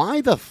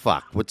 why the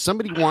fuck would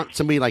somebody want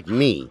somebody like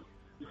me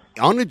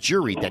on a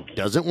jury that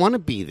doesn't want to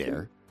be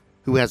there,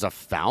 who has a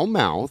foul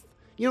mouth?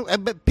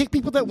 But pick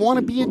people that want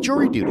to be in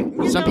jury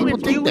duty. Some people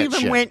if dig you that even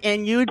shit. went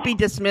and you'd be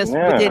dismissed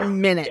Yeah. within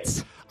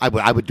minutes.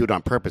 I would do it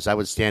on purpose. I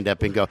would stand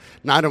up and go,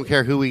 no, I don't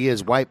care who he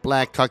is, white,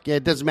 black, cuck, yeah,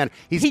 it doesn't matter.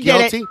 He's He did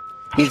guilty. it.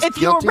 He's If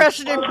guilty. you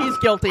arrested him, he's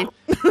guilty.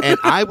 And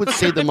I would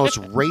say the most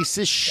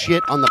racist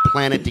shit on the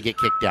planet to get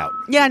kicked out.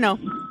 Yeah, I know.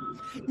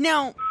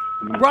 Now,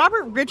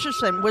 Robert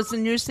Richardson was the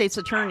new state's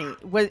attorney.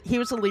 He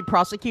was the lead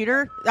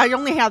prosecutor. I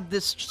only have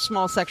this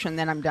small section,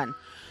 then I'm done.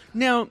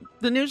 Now,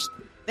 the new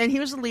and he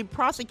was the lead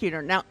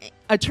prosecutor. Now,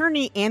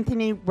 attorney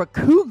Anthony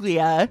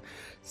Racuglia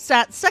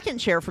sat second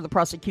chair for the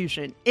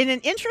prosecution. In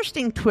an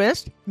interesting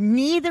twist,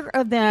 neither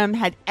of them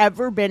had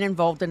ever been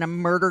involved in a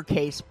murder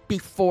case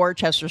before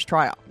Chester's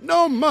trial.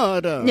 No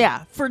murder.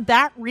 Yeah, for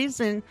that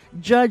reason,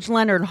 Judge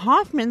Leonard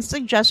Hoffman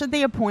suggested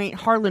they appoint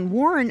Harlan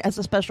Warren as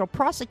a special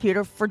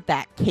prosecutor for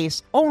that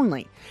case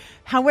only.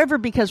 However,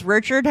 because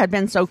Richard had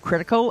been so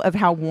critical of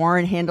how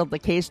Warren handled the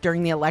case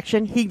during the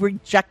election, he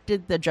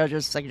rejected the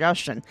judge's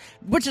suggestion,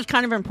 which is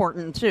kind of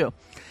important too.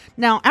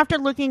 Now, after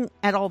looking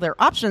at all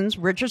their options,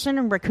 Richardson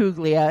and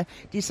Racuglia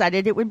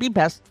decided it would be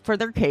best for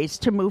their case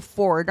to move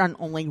forward on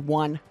only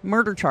one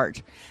murder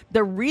charge.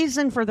 The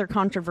reason for their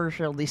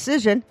controversial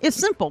decision is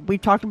simple. We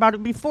talked about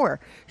it before.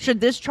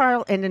 Should this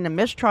trial end in a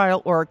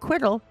mistrial or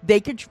acquittal, they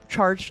could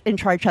charge and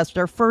try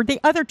Chester for the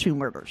other two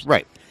murders.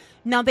 Right.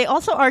 Now, they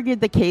also argued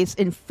the case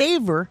in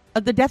favor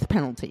of the death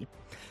penalty.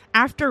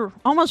 After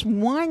almost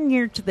 1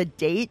 year to the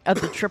date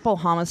of the triple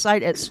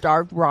homicide at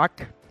Starved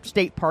Rock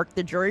State Park,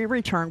 the jury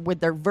returned with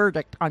their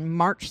verdict on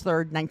March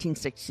 3rd,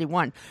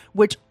 1961,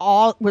 which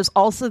was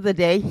also the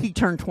day he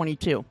turned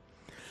 22.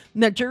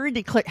 The jury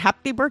declared,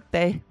 happy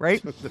birthday,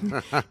 right?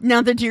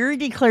 Now, the jury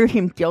declared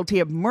him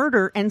guilty of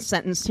murder and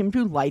sentenced him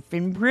to life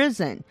in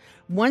prison.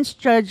 Once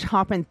Judge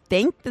Hoffman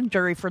thanked the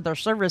jury for their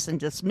service and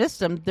dismissed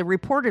them, the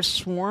reporters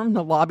swarmed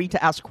the lobby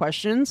to ask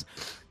questions.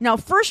 Now,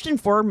 first and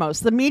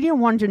foremost, the media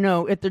wanted to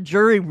know if the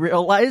jury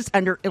realized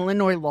under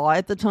Illinois law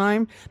at the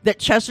time that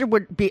Chester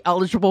would be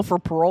eligible for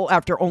parole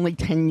after only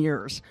 10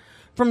 years.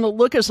 From the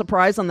look of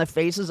surprise on the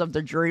faces of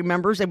the jury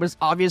members, it was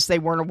obvious they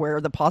weren't aware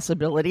of the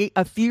possibility.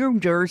 A few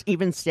jurors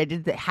even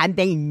stated that had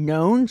they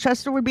known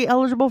Chester would be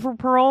eligible for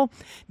parole,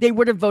 they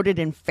would have voted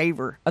in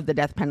favor of the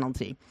death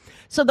penalty.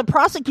 So the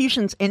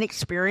prosecution's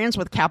inexperience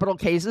with capital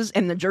cases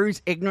and the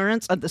jury's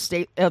ignorance of the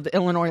state of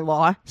Illinois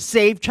law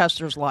saved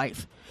Chester's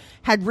life.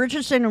 Had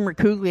Richardson and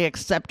Racuglia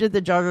accepted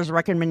the judge's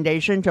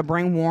recommendation to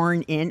bring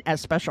Warren in as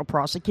special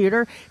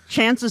prosecutor,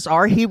 chances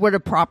are he would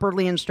have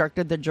properly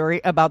instructed the jury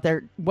about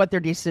what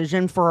their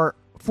decision for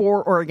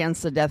or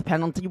against the death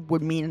penalty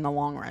would mean in the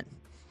long run.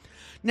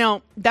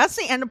 Now, that's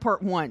the end of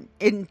part one.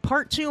 In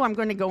part two, I'm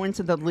going to go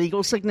into the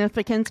legal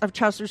significance of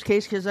Chester's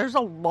case because there's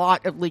a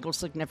lot of legal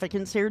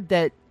significance here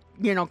that,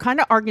 kind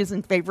of argues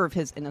in favor of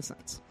his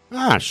innocence.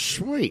 Ah,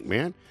 sweet,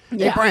 man.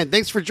 Yeah. Hey, Brian,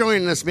 thanks for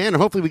joining us, man.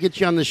 Hopefully we get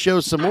you on the show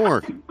some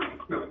more.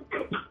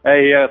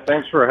 Hey,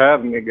 thanks for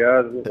having me,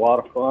 guys. It was a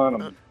lot of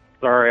fun. I'm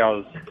sorry I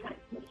was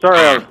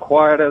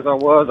quiet as I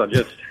was. I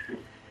just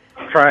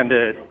trying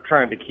to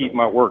keep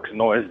my work's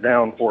noise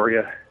down for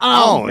you.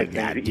 Oh, Make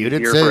God, it dude,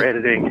 easier for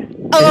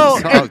editing. Oh,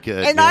 It's all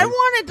good, and man. I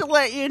wanted to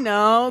let you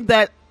know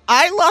that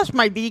I lost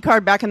my V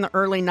card back in the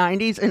early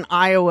 90s in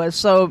Iowa,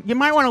 so you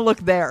might want to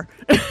look there.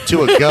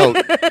 To a goat.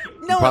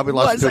 No, Probably it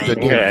lost to a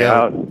wasn't. damn Okay,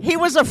 goat. He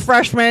was a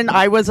freshman.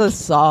 I was a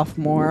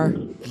sophomore.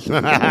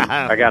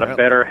 I got a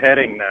better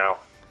heading now.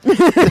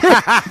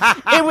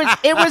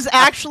 It was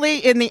actually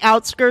in the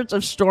outskirts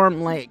of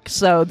Storm Lake.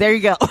 So there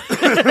you go.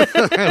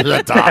 It was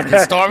a dark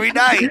and stormy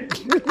night.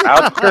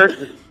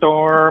 Outskirts of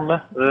Storm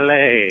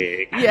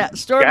Lake. Yeah,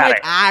 Storm Got Lake,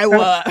 it.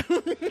 Iowa.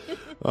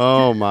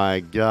 Oh,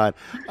 my God.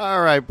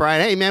 All right,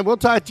 Brian. Hey, man, we'll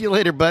talk to you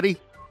later, buddy.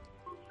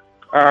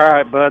 All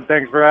right, bud.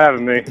 Thanks for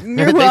having me. Of You're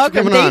Thanks for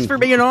welcome. coming Thanks on. for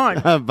being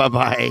on.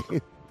 Bye-bye.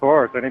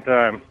 course,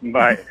 anytime.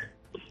 Bye.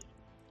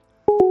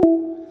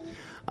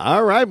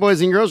 All right,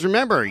 boys and girls,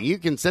 remember, you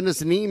can send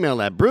us an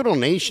email at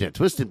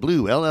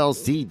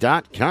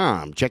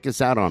brutalnation@twistedbluellc.com. Check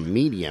us out on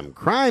Medium,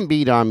 Crime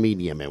Beat on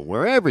Medium, and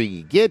wherever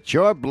you get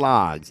your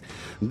blogs.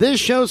 This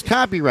show's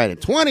copyrighted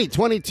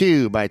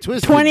 2022 by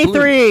Twisted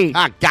 23. Blue.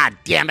 Ah, God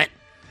damn it.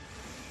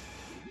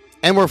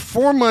 And we're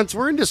 4 months,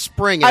 we're into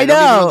spring. I don't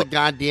even know. know the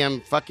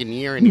goddamn fucking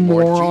year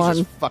anymore. Moron.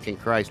 Jesus fucking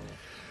Christ.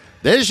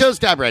 This show's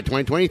copyrighted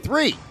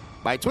 2023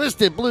 by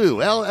Twisted Blue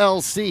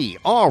LLC.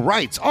 All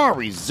rights are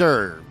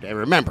reserved. And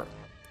remember,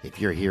 if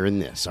you're hearing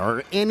this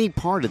or any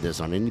part of this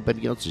on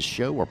anybody else's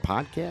show or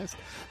podcast,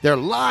 they're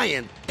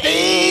lying,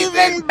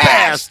 thieving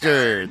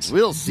bastards.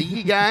 We'll see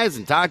you guys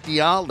and talk to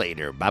y'all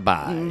later.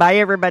 Bye-bye. Bye,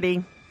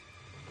 everybody.